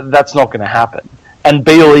 that's not going to happen. And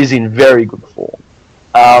Beale is in very good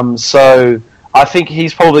form. So I think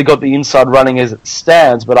he's probably got the inside running as it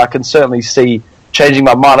stands, but I can certainly see changing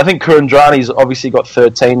my mind. I think Kurandrani's obviously got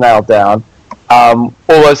 13 nailed down.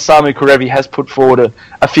 Although Samu Kerevi has put forward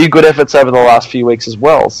a few good efforts over the last few weeks as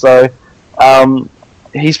well. So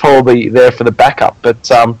he's probably there for the backup. But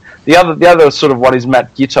the other sort of one is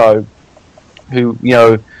Matt Giteau, who,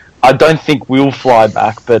 I don't think will fly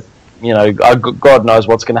back, but God knows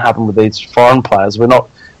what's going to happen with these foreign players. We're not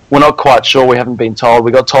quite sure. We haven't been told.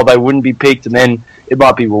 We got told they wouldn't be picked, and then it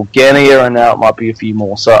might be Wilgenia, and now it might be a few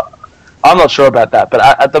more. So I'm not sure about that. But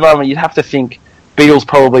at the moment, you'd have to think Beale's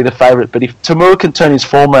probably the favourite. But if Tamua can turn his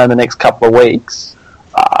form around the next couple of weeks,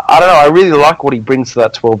 I don't know. I really like what he brings to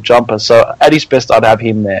that 12 jumper. So at his best, I'd have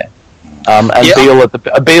him there.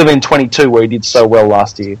 Beale in 22, where he did so well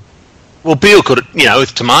last year. Well, Beale could,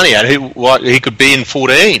 with Tamani out, he could be in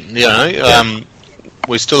 14,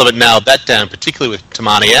 We still haven't nailed that down, particularly with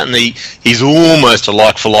Tamani out, and he's almost a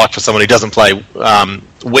like for like for someone who doesn't play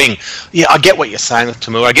wing. Yeah, I get what you're saying with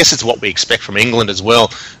Tamua. I guess it's what we expect from England as well.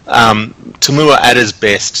 Tamua at his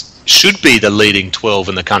best should be the leading 12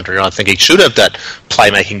 in the country. I think he should have that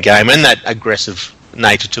playmaking game and that aggressive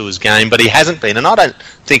nature to his game, but he hasn't been, and I don't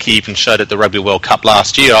think he even showed at the Rugby World Cup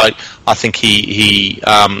last year. I think he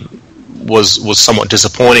was somewhat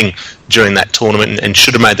disappointing during that tournament and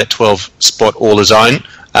should have made that 12 spot all his own,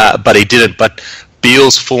 but he didn't. But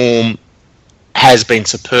Beale's form has been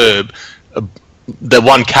superb. The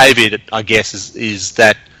one caveat, I guess, is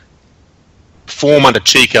that form under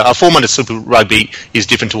Cheika, form under Super Rugby is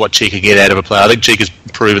different to what Cheika can get out of a player. I think Cheika's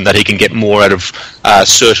proven that he can get more out of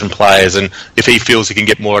certain players, and if he feels he can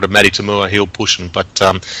get more out of Matty Tamua, he'll push him. But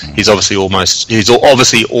he's obviously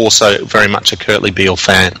also very much a Kurtley Beale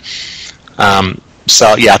fan.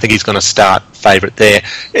 So yeah, I think he's going to start favourite there.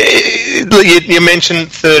 You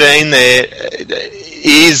mentioned 13 there.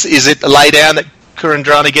 Is it lay down that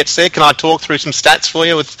Kurandrani gets there? Can I talk through some stats for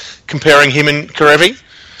you with comparing him and Kerevi?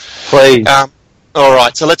 Please. All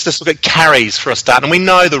right, so let's just look at carries for a start. And we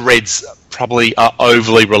know the Reds probably are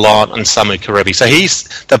overly reliant on Samu Kerevi. So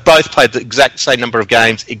they've both played the exact same number of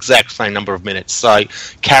games, exact same number of minutes. So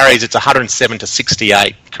carries, it's 107 to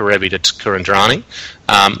 68 Kerevi to Kurandrani.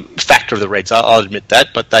 Factor of the Reds, I'll admit that,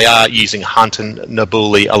 but they are using Hunt and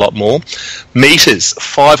Nabuli a lot more. Metres,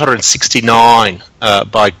 569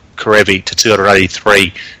 by Kerevi to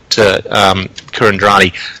 283 to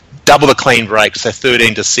Kurandrani. Double the clean break, so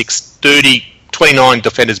 13 to 6, 29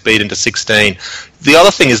 defenders beaten to 16. The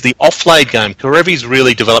other thing is the offload game. Kerevi's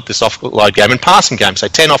really developed this offload game and passing game. So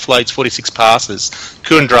 10 offloads, 46 passes.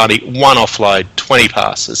 Kurandrani, 1 offload, 20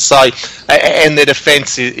 passes. So, and their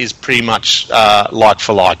defence is pretty much like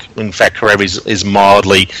for like. In fact, Kerevi's is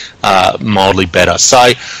mildly better. So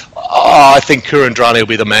I think Kurandrani will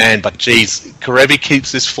be the man. But geez, Kerevi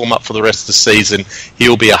keeps this form up for the rest of the season,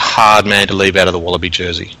 he'll be a hard man to leave out of the Wallaby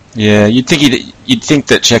jersey. Yeah, you'd think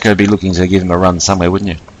that Cheika would be looking to give him a run somewhere,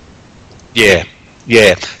 wouldn't you? Yeah,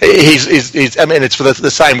 Yeah, he's. I mean, it's for the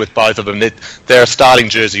same with both of them. They're a starting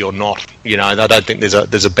jersey or not. You know, I don't think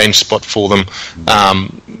there's a bench spot for them,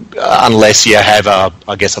 unless you have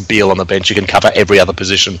I guess a Beale on the bench. You can cover every other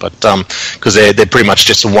position, but because they're pretty much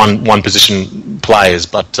just one position players.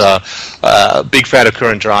 But big fan of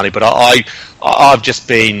Kurandrani. But I've just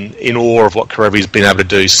been in awe of what Kerevi's been able to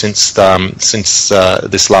do since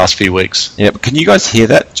this last few weeks. Yeah, but can you guys hear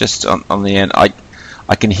that? Just on the end, I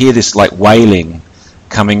can hear this like wailing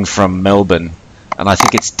coming from Melbourne, and I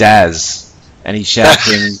think it's Daz, and he's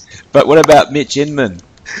shouting, "But what about Mitch Inman?"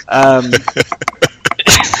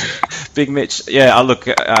 Big Mitch, yeah. I look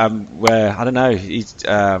where I don't know. He's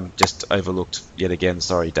just overlooked yet again.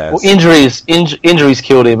 Sorry, Daz. Well, injuries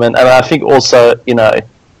killed him, and I think also, you know,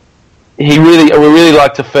 we really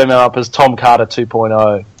like to firm him up as Tom Carter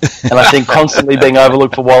 2.0, and I think constantly being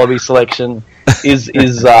overlooked for Wallaby selection is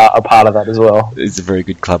a part of that as well. He's a very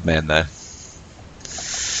good club man, though.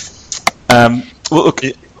 Well, look,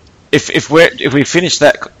 if we finish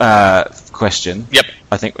that question, yep.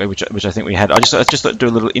 I think which I think we had. I just thought to do a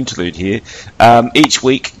little interlude here. Each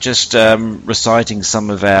week, just reciting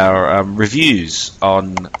some of our reviews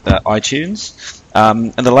on iTunes.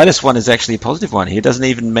 And the latest one is actually a positive one here. It doesn't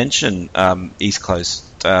even mention East Coast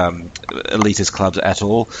elitist clubs at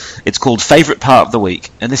all. It's called Favourite Part of the Week,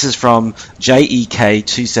 and this is from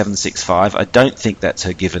JEK2765. I don't think that's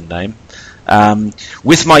her given name.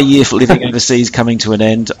 With my year for living overseas coming to an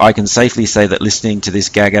end, I can safely say that listening to this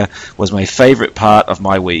gagger was my favourite part of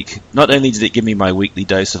my week. Not only did it give me my weekly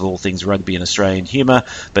dose of all things rugby and Australian humour,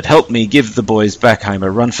 but helped me give the boys back home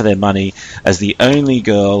a run for their money as the only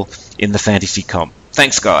girl in the fantasy comp.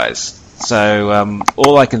 Thanks, guys. So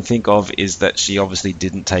all I can think of is that she obviously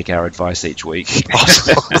didn't take our advice each week.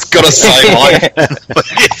 I've got to say,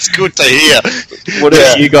 it's good to hear. What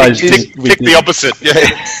else you guys pick the opposite?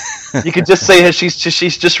 Yeah. You can just see her. She's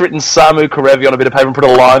just written Samu Kerevi on a bit of paper and put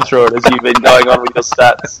a line through it as you've been going on with your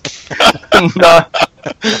stats. No.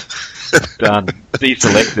 Done.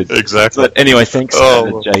 Deselected. Exactly. But anyway, thanks,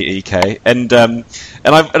 JEK. And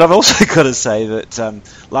I've also got to say that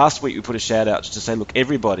last week we put a shout out to say, look,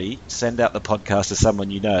 everybody send out the podcast to someone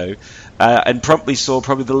you know, and promptly saw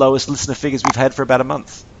probably the lowest listener figures we've had for about a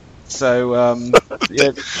month. So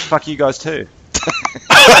yeah, fuck you guys too.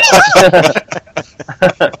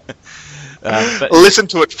 But listen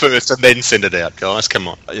to it first and then send it out, guys. Come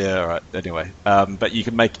on. Yeah, all right. Anyway, but you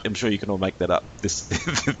can I'm sure you can all make that up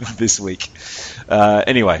this week.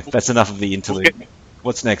 Anyway, that's enough of the interlude.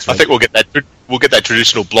 What's next? I think we'll get that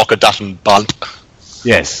traditional Blocker Dutton bunt.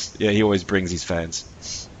 Yes. Yeah, he always brings his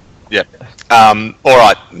fans. Yeah. All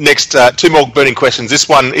right. Next, two more burning questions. This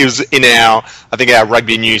one is in our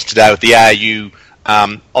rugby news today with the ARU.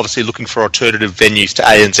 Obviously looking for alternative venues to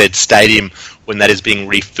ANZ Stadium when that is being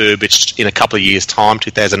refurbished in a couple of years' time,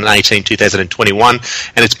 2018, 2021.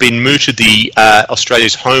 And it's been mooted the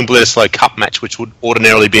Australia's home Bledisloe Cup match, which would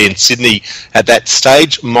ordinarily be in Sydney at that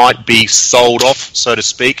stage, might be sold off, so to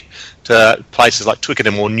speak, to places like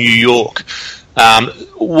Twickenham or New York.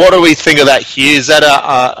 What do we think of that here? Is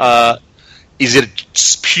that is it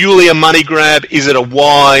purely a money grab? Is it a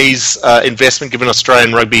wise investment given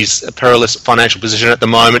Australian rugby's perilous financial position at the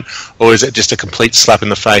moment? Or is it just a complete slap in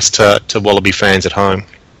the face to Wallaby fans at home?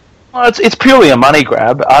 Well, it's purely a money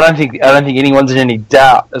grab. I don't think anyone's in any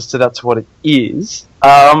doubt as to that's what it is.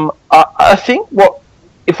 I think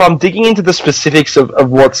if I'm digging into the specifics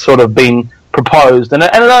of what's sort of been proposed, and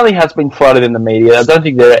it only has been floated in the media, I don't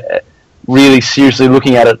think they're really seriously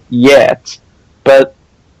looking at it yet, but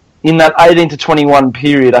in that 18 to 21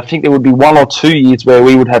 period, I think there would be 1 or 2 years where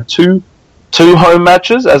we would have two home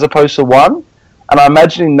matches as opposed to one. And I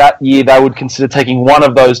imagine in that year they would consider taking one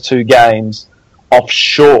of those 2 games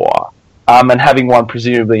offshore and having one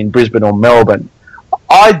presumably in Brisbane or Melbourne.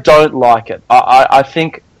 I don't like it. I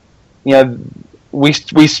think, you know, we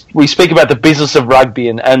speak about the business of rugby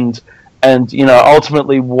and you know,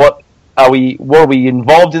 ultimately what are we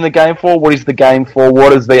involved in the game for? What is the game for?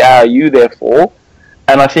 What is the ARU there for?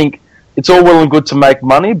 And I think it's all well and good to make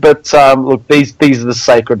money, but look, these are the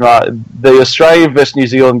sacred, right? The Australia versus New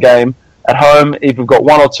Zealand game at home, if we've got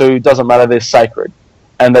 1 or 2, doesn't matter, they're sacred.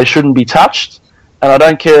 And they shouldn't be touched. And I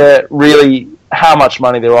don't care really how much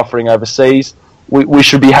money they're offering overseas. We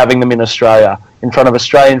should be having them in Australia, in front of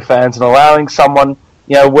Australian fans, and allowing someone,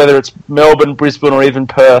 you know, whether it's Melbourne, Brisbane, or even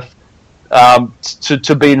Perth,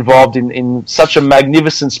 to be involved in such a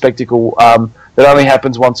magnificent spectacle that only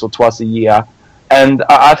happens once or twice a year. And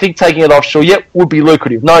I think taking it offshore, would be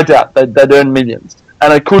lucrative, no doubt. They'd earn millions.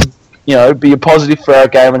 And it could, you know, be a positive for our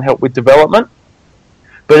game and help with development.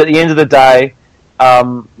 But at the end of the day,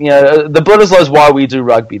 the Bledisloe is why we do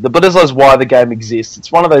rugby. The Bledisloe is why the game exists.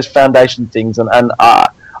 It's one of those foundation things, and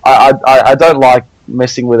I don't like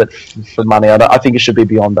messing with it for money. I think it should be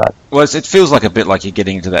beyond that. Well, it feels like a bit like you're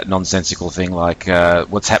getting into that nonsensical thing, like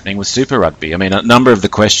what's happening with Super Rugby. I mean, a number of the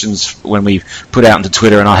questions when we put out into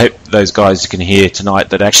Twitter, and I hope those guys can hear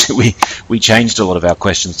tonight that actually we changed a lot of our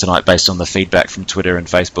questions tonight based on the feedback from Twitter and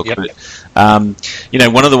Facebook. Yep. But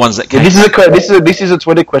one of the ones that came. This is a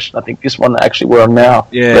Twitter question. I think this one actually we're on now.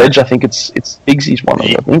 Yeah. Reg, I think it's Biggsy's one.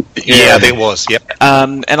 I think. Yeah, I think it was. Yep.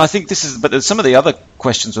 And I think this is, but some of the other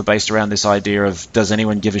questions were based around this idea of does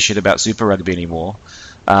anyone give a shit about Super Rugby anymore?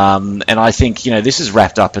 And I think this is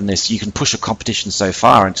wrapped up in this. You can push a competition so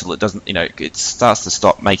far until it doesn't. It starts to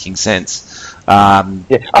stop making sense. I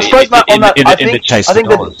suppose in the chase for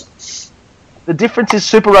dollars. The difference is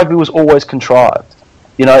Super Rugby was always contrived.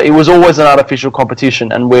 It was always an artificial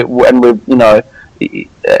competition, and we're and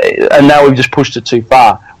now we've just pushed it too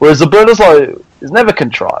far. Whereas the Bledisloe is never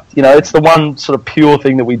contrived. It's the one sort of pure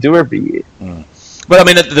thing that we do every year. Mm. But I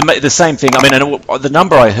mean, the same thing. I mean, and the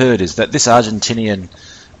number I heard is that this Argentinian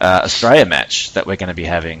Australia match that we're going to be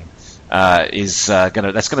having is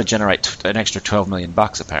going to generate an extra $12 million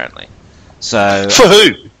apparently. So for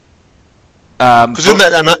who? Because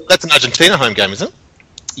that's an Argentina home game, isn't it?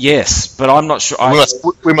 Yes, but I'm not sure.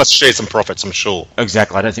 We must share some profits, I'm sure.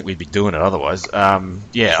 Exactly. I don't think we'd be doing it otherwise. I mean,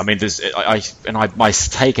 my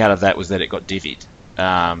take out of that was that it got divvied.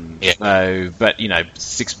 So, but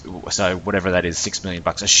so whatever that is, $6 million,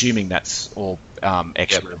 assuming that's all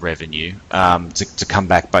extra revenue to come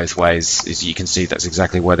back both ways. Is you can see that's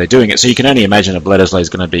exactly why they're doing it. So you can only imagine a Bledisloe is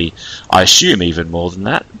going to be, I assume, even more than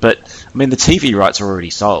that. But I mean, the TV rights are already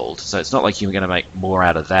sold, so it's not like you're going to make more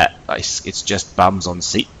out of that. It's just bums on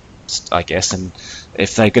seats, I guess. And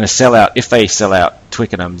if they're going to sell out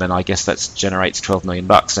Twickenham, then I guess that generates $12 million.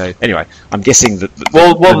 So anyway, I'm guessing that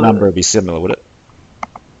the number would be similar, would it?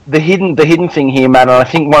 The hidden thing here, Matt, and I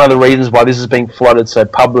think one of the reasons why this is being flooded so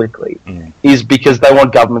publicly is because they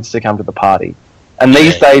want governments to come to the party. And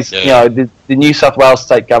these days, the New South Wales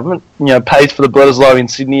state government, pays for the Bledisloe in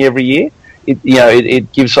Sydney every year.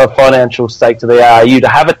 It gives a financial stake to the ARU to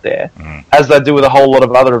have it there, as they do with a whole lot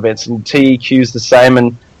of other events. And TEQ's the same,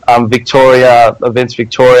 and Events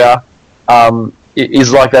Victoria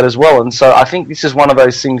is like that as well. And so I think this is one of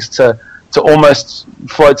those things to almost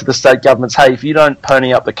float to the state governments, hey, if you don't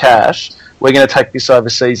pony up the cash, we're going to take this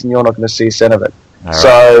overseas and you're not going to see a cent of it. All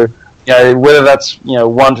so, whether that's,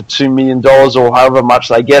 $1 to $2 million or however much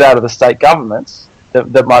they get out of the state governments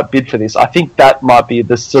that might bid for this, I think that might be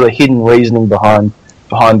the sort of hidden reasoning behind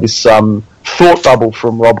this thought bubble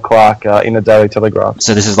from Rob Clark in the Daily Telegraph.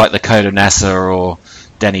 So this is like the Coda Nasser or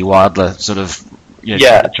Danny Wilder sort of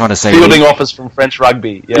trying to say fielding offers from French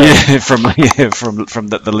rugby. From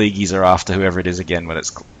the leagueies are after whoever it is again when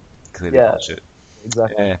it's clearly bullshit.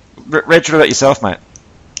 Exactly. Yeah. Reg, what about yourself, mate?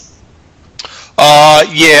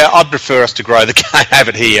 I'd prefer us to grow the game, have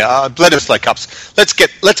it here. Bledisloe Cups.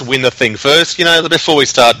 Let's win the thing first, before we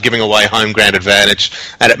start giving away home ground advantage.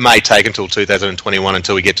 And it may take until 2021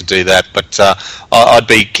 until we get to do that. But I'd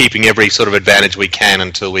be keeping every sort of advantage we can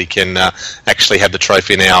until we can actually have the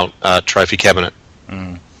trophy in our trophy cabinet.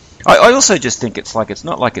 Mm. I also just think it's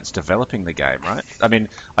not like it's developing the game, right? I mean,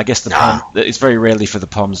 I guess it's very rarely for the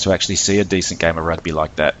Poms to actually see a decent game of rugby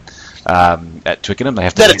like that at Twickenham. They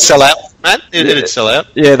have to let it sell out, man. It'd sell out.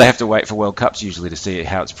 Yeah, they have to wait for World Cups usually to see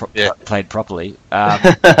how it's played properly.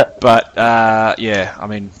 But I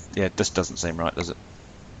mean, it just doesn't seem right, does it?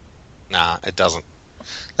 Nah, it doesn't.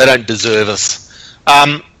 They don't deserve us.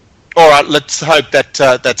 All right, let's hope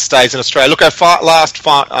that stays in Australia. Look, our last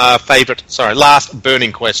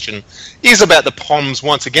burning question is about the Poms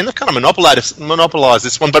once again. They've kind of monopolised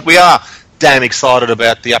this one, but we are damn excited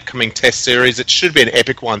about the upcoming Test series. It should be an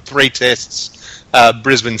epic one. 3 tests,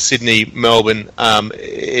 Brisbane, Sydney, Melbourne.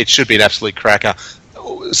 It should be an absolute cracker.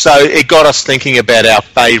 So it got us thinking about our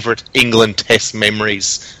favourite England Test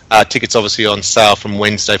memories. Tickets obviously on sale from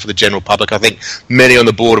Wednesday for the general public. I think many on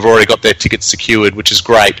the board have already got their tickets secured, which is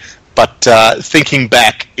great. But thinking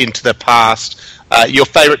back into the past, your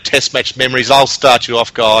favourite Test match memories. I'll start you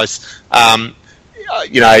off, guys. Long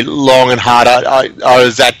and hard. I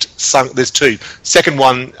was at. There's 2. Second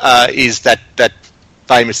one is that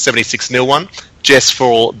famous 76-0 one, just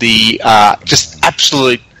for the just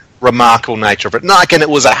absolute remarkable nature of it. No, again, it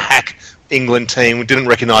was a hack England team. We didn't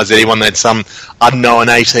recognise anyone. They had some unknown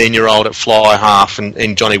 18-year-old at fly half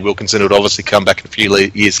and Johnny Wilkinson, who would obviously come back a few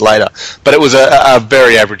years later. But it was a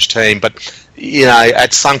very average team. But,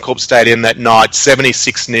 at Suncorp Stadium that night,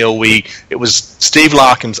 76-0, it was Steve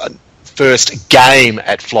Larkham's first game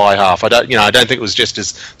at fly half. I don't think it was just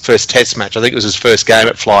his first Test match. I think it was his first game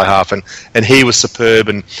at fly half, and he was superb.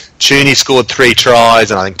 And Tooney scored 3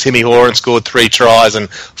 tries, and I think Timmy Horan scored 3 tries, and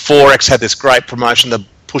 4X had this great promotion, the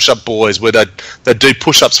push-up boys, where they'd do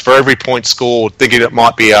push-ups for every point scored, thinking it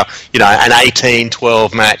might be an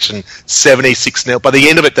 18-12 match, and 76-0. By the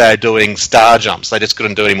end of it, they were doing star jumps. They just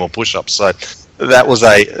couldn't do any more push-ups. So that was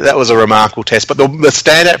a remarkable test. But the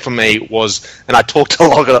standout for me was, and I talked a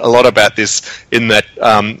lot about this in that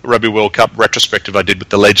Rugby World Cup retrospective I did with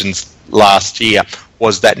the Legends last year,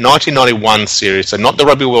 was that 1991 series. So not the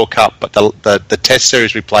Rugby World Cup, but the Test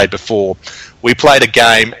series we played before. We played a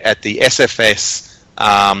game at the SFS.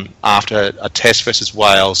 After a Test versus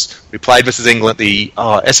Wales, we played versus England at the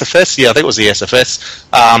SFS. Yeah, I think it was the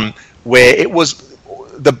SFS, where it was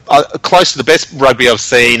close to the best rugby I've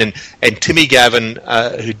seen. And Timmy Gavin,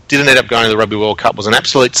 who didn't end up going to the Rugby World Cup, was an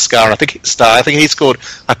absolute star. I think he scored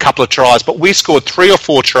a couple of tries, but we scored 3 or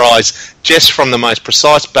 4 tries just from the most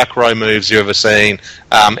precise back row moves you've ever seen.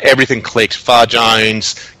 Everything clicked. Far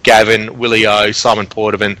Jones, Gavin, Willie O, Simon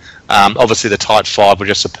Porterman. Obviously, the tight 5 were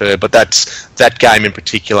just superb, but that game in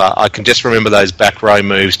particular, I can just remember those back row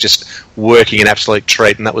moves just working an absolute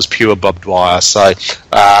treat, and that was pure Bob Dwyer. So,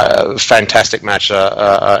 fantastic match,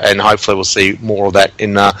 and hopefully we'll see more of that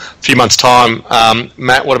in a few months' time.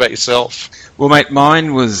 Matt, what about yourself? Well, mate,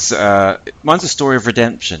 mine's a story of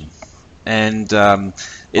redemption, and you're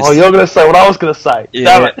going to say what I was going to say. Yeah.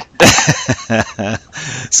 Damn it.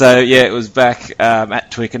 So, yeah, it was back at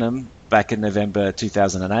Twickenham. Back in November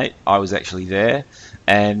 2008, I was actually there,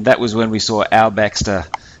 and that was when we saw Al Baxter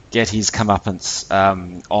get his comeuppance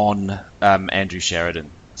on Andrew Sheridan.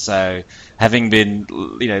 So, having been,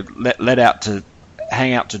 let out to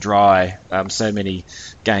hang out to dry so many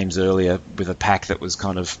games earlier with a pack that was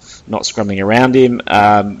kind of not scrumming around him,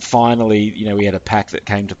 finally, we had a pack that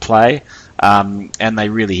came to play. And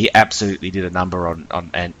he absolutely did a number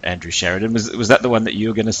on Andrew Sheridan. Was that the one that you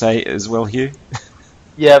were going to say as well, Hugh?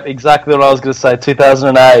 Yeah, exactly what I was going to say.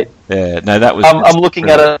 2008. Yeah, no, that was. I'm looking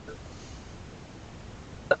at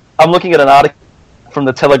an article from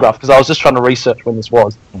the Telegraph because I was just trying to research when this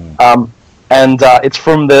was, and it's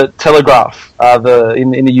from the Telegraph,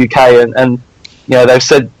 in the UK, and they've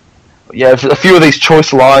said, a few of these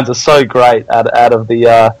choice lines are so great out of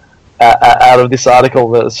this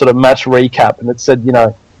article, the sort of match recap, and it said,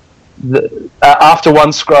 after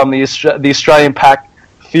one scrum, the Australian pack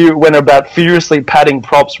went about furiously patting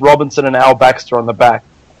props Robinson and Al Baxter on the back.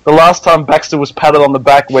 The last time Baxter was patted on the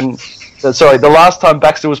back he was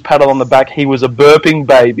a burping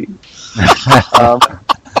baby.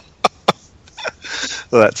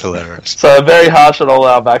 Well, that's hilarious. So very harsh on all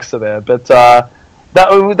Al Baxter there, but that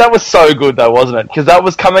was so good though, wasn't it? Because that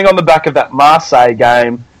was coming on the back of that Marseille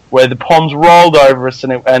game where the Poms rolled over us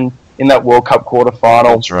and in that World Cup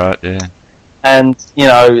quarter-final. That's right, yeah. And,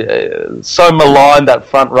 so maligned that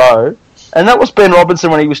front row. And that was Ben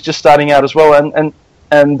Robinson when he was just starting out as well. And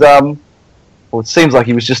it seems like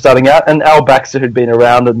he was just starting out. And Al Baxter, who'd been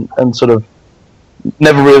around and sort of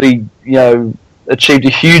never really, achieved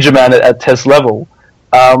a huge amount at Test level.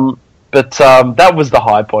 But that was the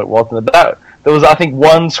high point, wasn't it? There was, I think,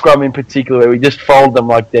 one scrum in particular where we just folded them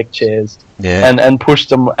like deck chairs. Yeah. And pushed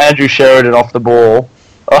them, Andrew Sheridan off the ball.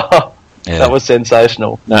 Yeah. That was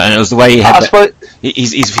sensational. No, and it was the way he had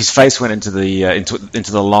his face went into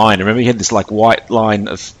the line. Remember, he had this like white line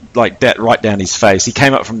of like that right down his face. He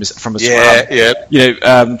came up from a scrum,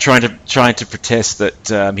 trying to protest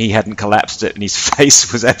that he hadn't collapsed it, and his face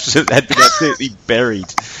had been absolutely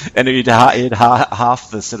buried, and he had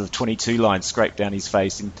half the sort of 22 line scraped down his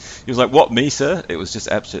face, and he was like, "What, me, sir?" It was just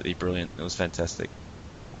absolutely brilliant. It was fantastic.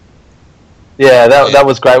 Yeah, that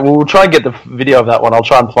was great. We'll try and get the video of that one. I'll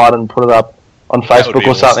try and find it and put it up on Facebook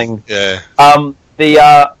or something. Yeah. I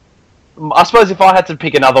suppose if I had to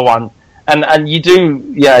pick another one, and you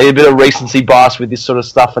do, a bit of recency bias with this sort of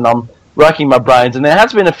stuff, and I'm racking my brains, and there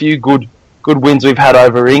has been a few good wins we've had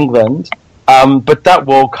over England, but that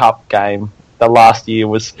World Cup game the last year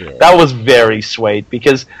that was very sweet,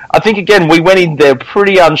 because I think, again, we went in there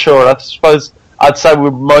pretty unsure. I suppose I'd say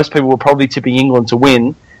most people were probably tipping England to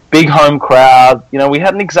win. Big home crowd. We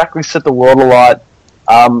hadn't exactly set the world alight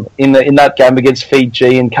in that game against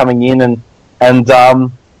Fiji and coming in, and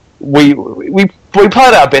we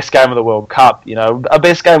played our best game of the World Cup. Our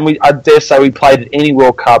best game. I dare say we played at any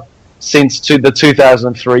World Cup since the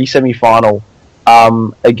 2003 semi-final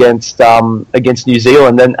against New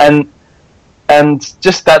Zealand, and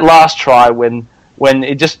just that last try when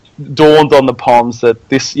it just dawned on the Poms that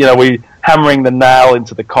this we hammering the nail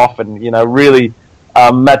into the coffin. Really.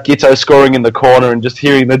 Matt Giteau scoring in the corner and just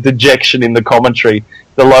hearing the dejection in the commentary,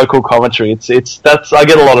 the local commentary. That's I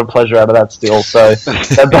get a lot of pleasure out of that still. So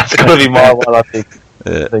that's going to be my one, I think.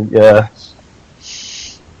 Yeah.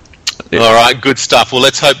 All right, good stuff. Well,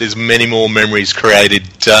 let's hope there's many more memories created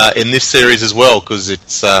in this series as well, because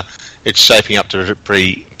it's shaping up to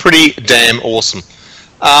be pretty damn awesome.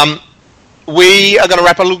 We are going to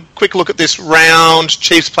wrap a quick look at this round.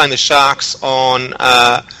 Chiefs playing the Sharks on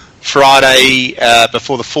Friday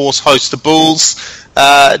before the Force host the Bulls.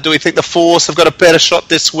 Do we think the Force have got a better shot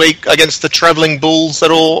this week against the travelling Bulls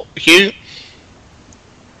at all, Hugh?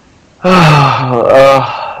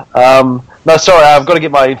 No, sorry, I've got to get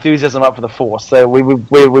my enthusiasm up for the Force. So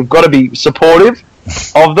we've got to be supportive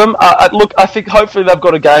of them. Look, I think hopefully they've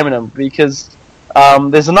got a game in them, because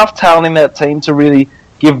there's enough talent in that team to really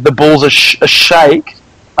give the Bulls a shake.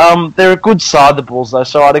 They're a good side, the Bulls, though,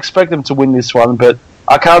 so I'd expect them to win this one, but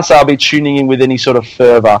I can't say I'll be tuning in with any sort of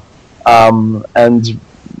fervour. And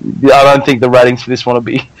I don't think the ratings for this one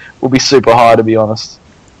will be super high, to be honest.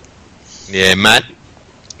 Yeah, Matt,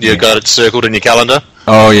 you got it circled in your calendar?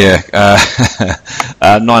 Oh yeah,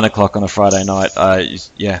 9 o'clock on a Friday night.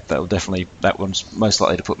 That one's most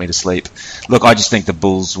likely to put me to sleep. Look, I just think the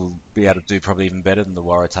Bulls will be able to do probably even better than the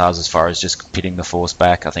Waratahs as far as just pitting the Force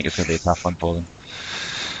back. I think it's going to be a tough one for them.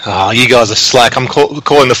 Oh, you guys are slack. I'm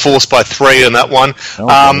calling the Force by 3 on that one.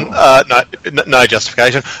 No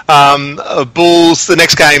justification. Bulls. The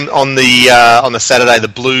next game on the Saturday, the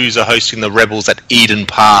Blues are hosting the Rebels at Eden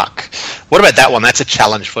Park. What about that one? That's a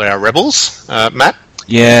challenge for our Rebels, Matt.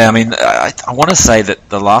 Yeah, I mean, I want to say that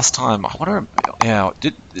the last time, was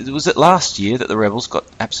it last year that the Rebels got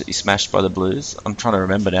absolutely smashed by the Blues? I'm trying to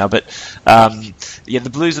remember now, but the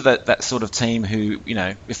Blues are that sort of team who,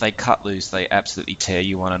 if they cut loose, they absolutely tear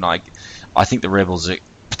you on, and I think the Rebels are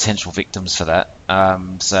potential victims for that. I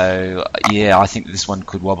think this one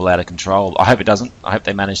could wobble out of control. I hope it doesn't. I hope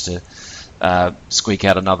they manage to squeak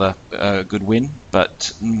out another good win,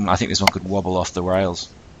 but I think this one could wobble off the rails.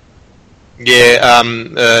 Yeah,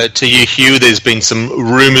 to you, Hugh, there's been some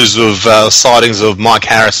rumours of sightings of Mike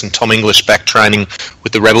Harris and Tom English back training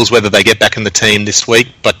with the Rebels, whether they get back in the team this week.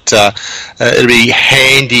 But it'll be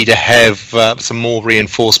handy to have some more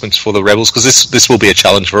reinforcements for the Rebels, because this will be a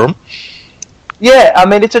challenge for them. Yeah, I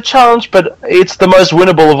mean, it's a challenge, but it's the most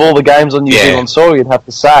winnable of all the games on New Zealand soil, you'd have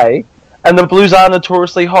to say. And the Blues are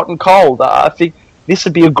notoriously hot and cold. I think this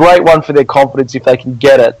would be a great one for their confidence if they can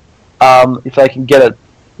get it.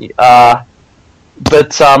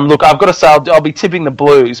 But look, I've got to say I'll be tipping the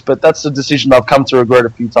Blues, but that's a decision I've come to regret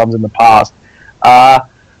a few times in the past. I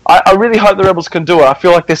really hope the Rebels can do it. I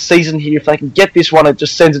feel like this season here, if they can get this one, it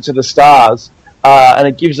just sends it to the stars, and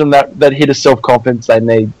it gives them that hit of self-confidence they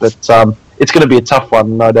need. But it's going to be a tough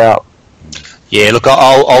one, no doubt. Yeah, look,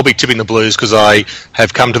 I'll be tipping the Blues, because I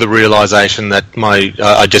have come to the realisation that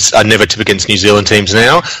I never tip against New Zealand teams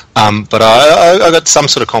now, but I got some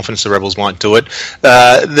sort of confidence the Rebels might do it.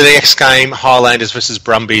 The next game, Highlanders versus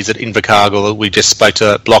Brumbies at Invercargill, we just spoke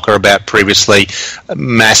to Blocker about previously. A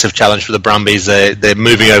massive challenge for the Brumbies. They're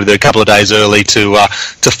moving over there a couple of days early to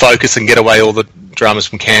focus and get away all the dramas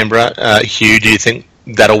from Canberra. Hugh, do you think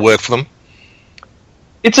that'll work for them?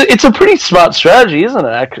 It's a pretty smart strategy, isn't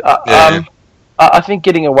it? Yeah. I think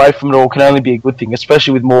getting away from it all can only be a good thing,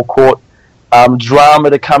 especially with more court drama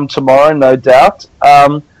to come tomorrow, no doubt.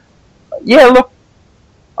 Look,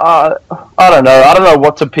 I don't know. I don't know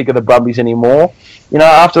what to pick of the Brumbies anymore.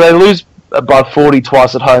 After they lose by 40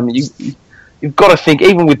 twice at home, you've got to think,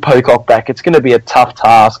 even with Pocock back, it's going to be a tough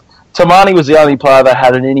task. Tamani was the only player that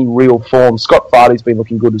had in any real form. Scott Fardy's been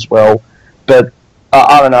looking good as well. But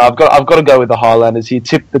I don't know. I've got to go with the Highlanders here.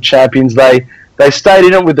 Tip the champions. They stayed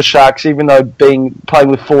in it with the Sharks, even though playing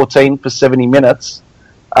with 14 for 70 minutes.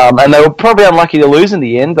 And they were probably unlucky to lose in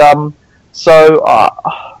the end. Look,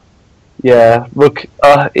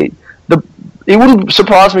 it wouldn't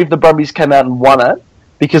surprise me if the Brumbies came out and won it,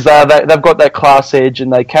 because they've got that class edge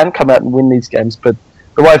and they can come out and win these games. But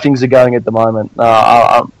the way things are going at the moment,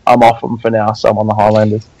 I'm off them for now, so I'm on the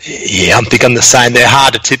Highlanders. Yeah, I think I'm the same. They're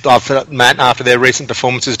hard to tip off, Matt, after their recent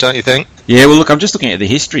performances, don't you think? Yeah, well, look, I'm just looking at the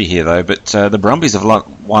history here, though, but the Brumbies have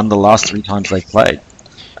won the last 3 times they've played.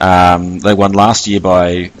 They won last year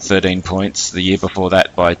by 13 points, the year before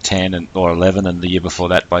that by 10 or 11, and the year before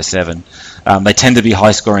that by 7. They tend to be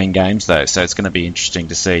high-scoring games, though, so it's going to be interesting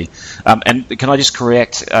to see. And can I just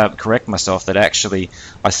correct myself that actually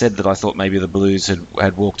I said that I thought maybe the Blues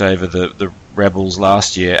had walked over the Rebels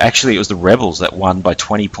last year. Actually, it was the Rebels that won by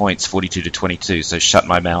 20 points, 42-22, so shut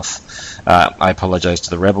my mouth. I apologise to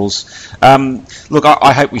the Rebels. Look,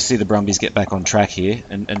 I hope we see the Brumbies get back on track here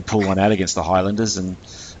and pull one out against the Highlanders, and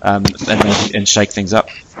and shake things up.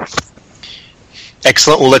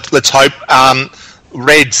 Excellent. Well, let's hope.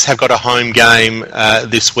 Reds have got a home game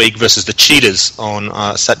this week versus the Cheetahs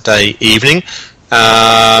on Saturday evening.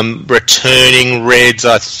 Returning Reds,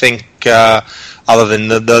 I think, other than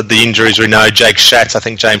the injuries we know, Jake Schatz, I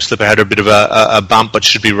think James Slipper had a bit of a bump, but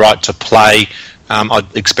should be right to play.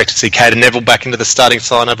 I'd expect to see Caden Neville back into the starting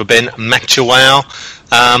side over Ben McTuwau.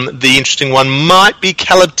 The interesting one might be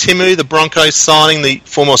Caleb Timu, the Broncos signing, the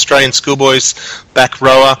former Australian schoolboys back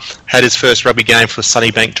rower, had his first rugby game for the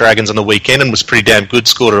Sunnybank Dragons on the weekend and was pretty damn good,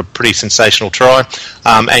 scored a pretty sensational try,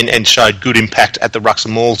 and showed good impact at the Rucks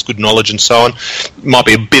and Mauls, good knowledge and so on. Might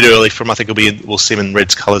be a bit early for him. I think we'll see him in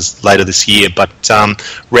Reds colours later this year. But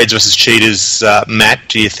Reds versus Cheetahs, Matt,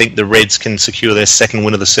 do you think the Reds can secure their second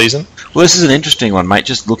win of the season? Well, this is an interesting one, mate.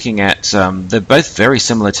 Just looking at, they're both very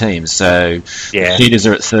similar teams. So the Cheetahs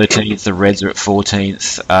are at 13th, the Reds are at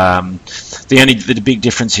 14th. The big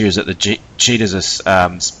difference here is that the Cheetahs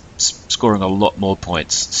are scoring a lot more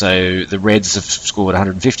points. So the Reds have scored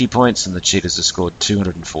 150 points and the Cheetahs have scored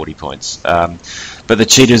 240 points. But the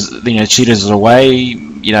Cheetahs are away.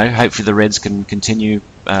 Hopefully the Reds can continue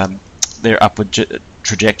their upward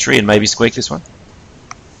trajectory and maybe squeak this one.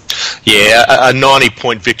 Yeah, a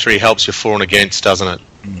 90-point victory helps you for and against, doesn't it?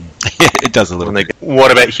 Yeah, it does a little bit.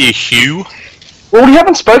 What about here, Hugh? Well, we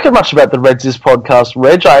haven't spoken much about the Reds this podcast,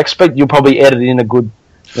 Reg. I expect you'll probably edit in a good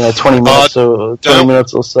 20 minutes or 20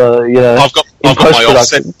 minutes or so. I've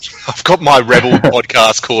got my Rebel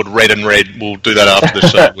podcast called Red and Red. We'll do that after the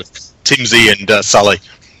show with Timsy and Sully.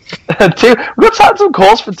 We've had some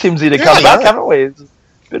calls for Timsy to come back, haven't we? It's a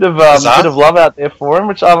bit of love out there for him,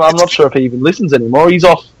 which I'm not sure if he even listens anymore. He's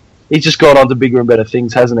off. He's just gone on to bigger and better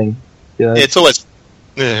things, hasn't he? Yeah, it's always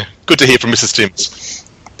good to hear from Mrs. Timms.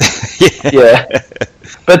 Yeah.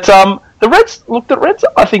 But the Reds,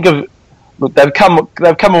 I think they've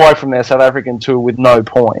come away from their South African tour with no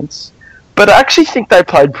points, but I actually think they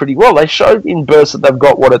played pretty well. They showed in bursts that they've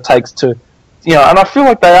got what it takes to, and I feel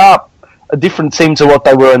like they are a different team to what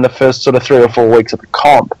they were in the first sort of 3 or 4 weeks of the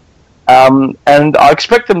comp. And I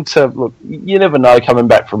expect them to look. You never know coming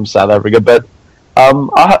back from South Africa, but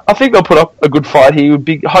I think they'll put up a good fight here. It would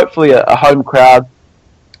be hopefully a home crowd,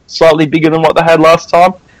 slightly bigger than what they had last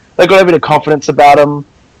time. They've got a bit of confidence about them.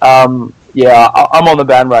 I'm on the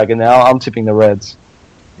bandwagon now. I'm tipping the Reds.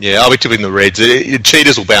 Yeah, I'll be tipping the Reds.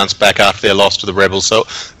 Cheetahs will bounce back after their loss to the Rebels, so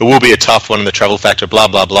it will be a tough one in the travel factor. Blah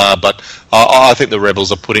blah blah. But I think the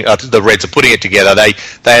Reds are putting it together. They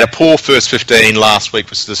had a poor first 15 last week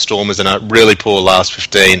versus the Stormers and a really poor last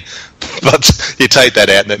 15. But you take that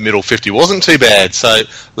out, and that middle 50 wasn't too bad. So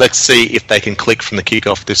let's see if they can click from the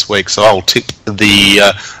kickoff this week. So I'll tip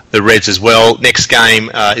the Reds as well. Next game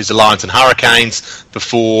is the Lions and Hurricanes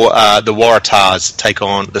before the Waratahs take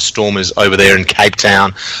on the Stormers over there in Cape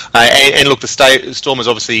Town. And look, the Stormers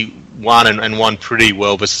obviously won and won pretty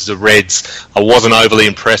well versus the Reds. I wasn't overly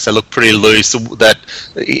impressed. They looked pretty loose.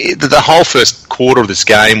 The whole first quarter of this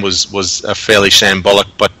game was fairly shambolic.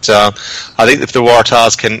 But I think if the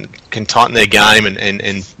Waratahs can tighten their game and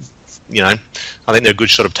I think they're a good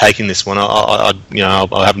shot of taking this one. I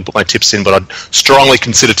haven't put my tips in, but I'd strongly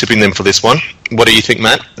consider tipping them for this one. What do you think,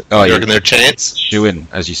 Matt? Oh, you reckon they're a chance? Shoe in,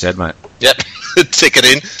 as you said, mate. Yep, tick it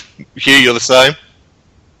in. Hugh, you're the same?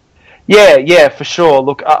 Yeah, for sure.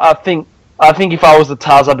 Look, I think if I was the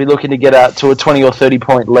Tars, I'd be looking to get out to a 20 or 30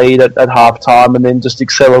 point lead at half time and then just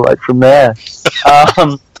accelerate from there.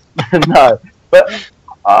 No, but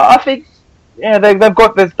I think they've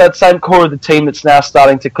got that same core of the team that's now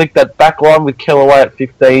starting to click. That back line with Kellaway at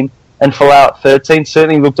 15 and Folau at 13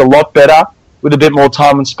 certainly looked a lot better with a bit more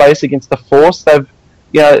time and space against the Force. They've,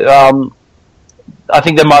 I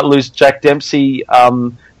think they might lose Jack Dempsey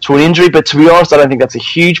to an injury, but to be honest, I don't think that's a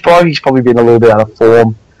huge blow. He's probably been a little bit out of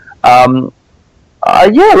form.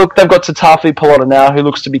 Look, they've got Tatafi Pilota now, who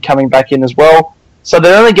looks to be coming back in as well. So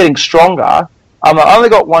they're only getting stronger. I only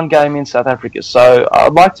got one game in South Africa, so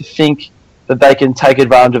I'd like to think that they can take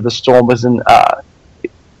advantage of the Stormers, and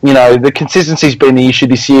the consistency's been the issue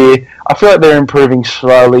this year. I feel like they're improving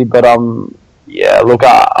slowly, but look,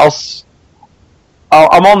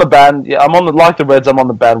 I'm on the band. Yeah, like the Reds. I'm on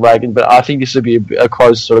the bandwagon, but I think this would be a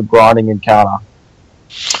close sort of grinding encounter.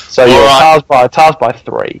 So Tars by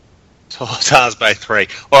 3. Tars by 3.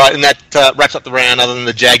 All right, and that wraps up the round, other than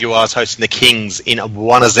the Jaguars hosting the Kings in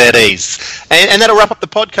Buenos Aires. And that'll wrap up the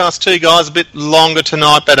podcast too, guys. A bit longer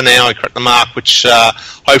tonight, about an hour, crack the mark, which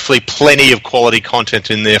hopefully plenty of quality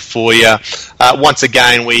content in there for you. Once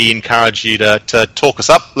again, we encourage you to talk us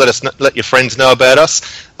up. Let your friends know about us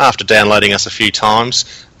after downloading us a few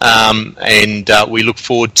times. and we look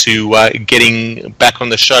forward to getting back on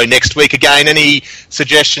the show next week. Again, any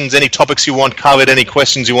suggestions, any topics you want covered, any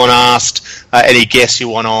questions you want asked, any guests you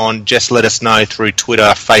want on, just let us know through Twitter,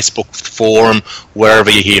 Facebook, forum, wherever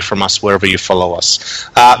you hear from us, wherever you follow us.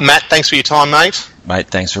 Matt, thanks for your time, mate. Mate,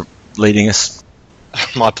 thanks for leading us.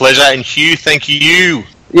 My pleasure. And Hugh, thank you.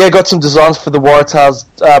 Yeah, got some designs for the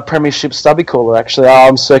Waratahs Premiership stubby caller, actually.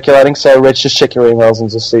 I'm circulating, so Reg, just check your emails and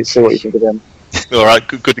just see what you think of them. All right,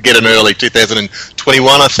 good to get an early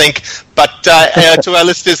 2021, I think. But to our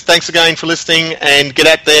listeners, thanks again for listening, and get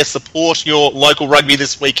out there, support your local rugby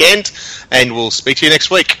this weekend, and we'll speak to you next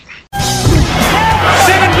week.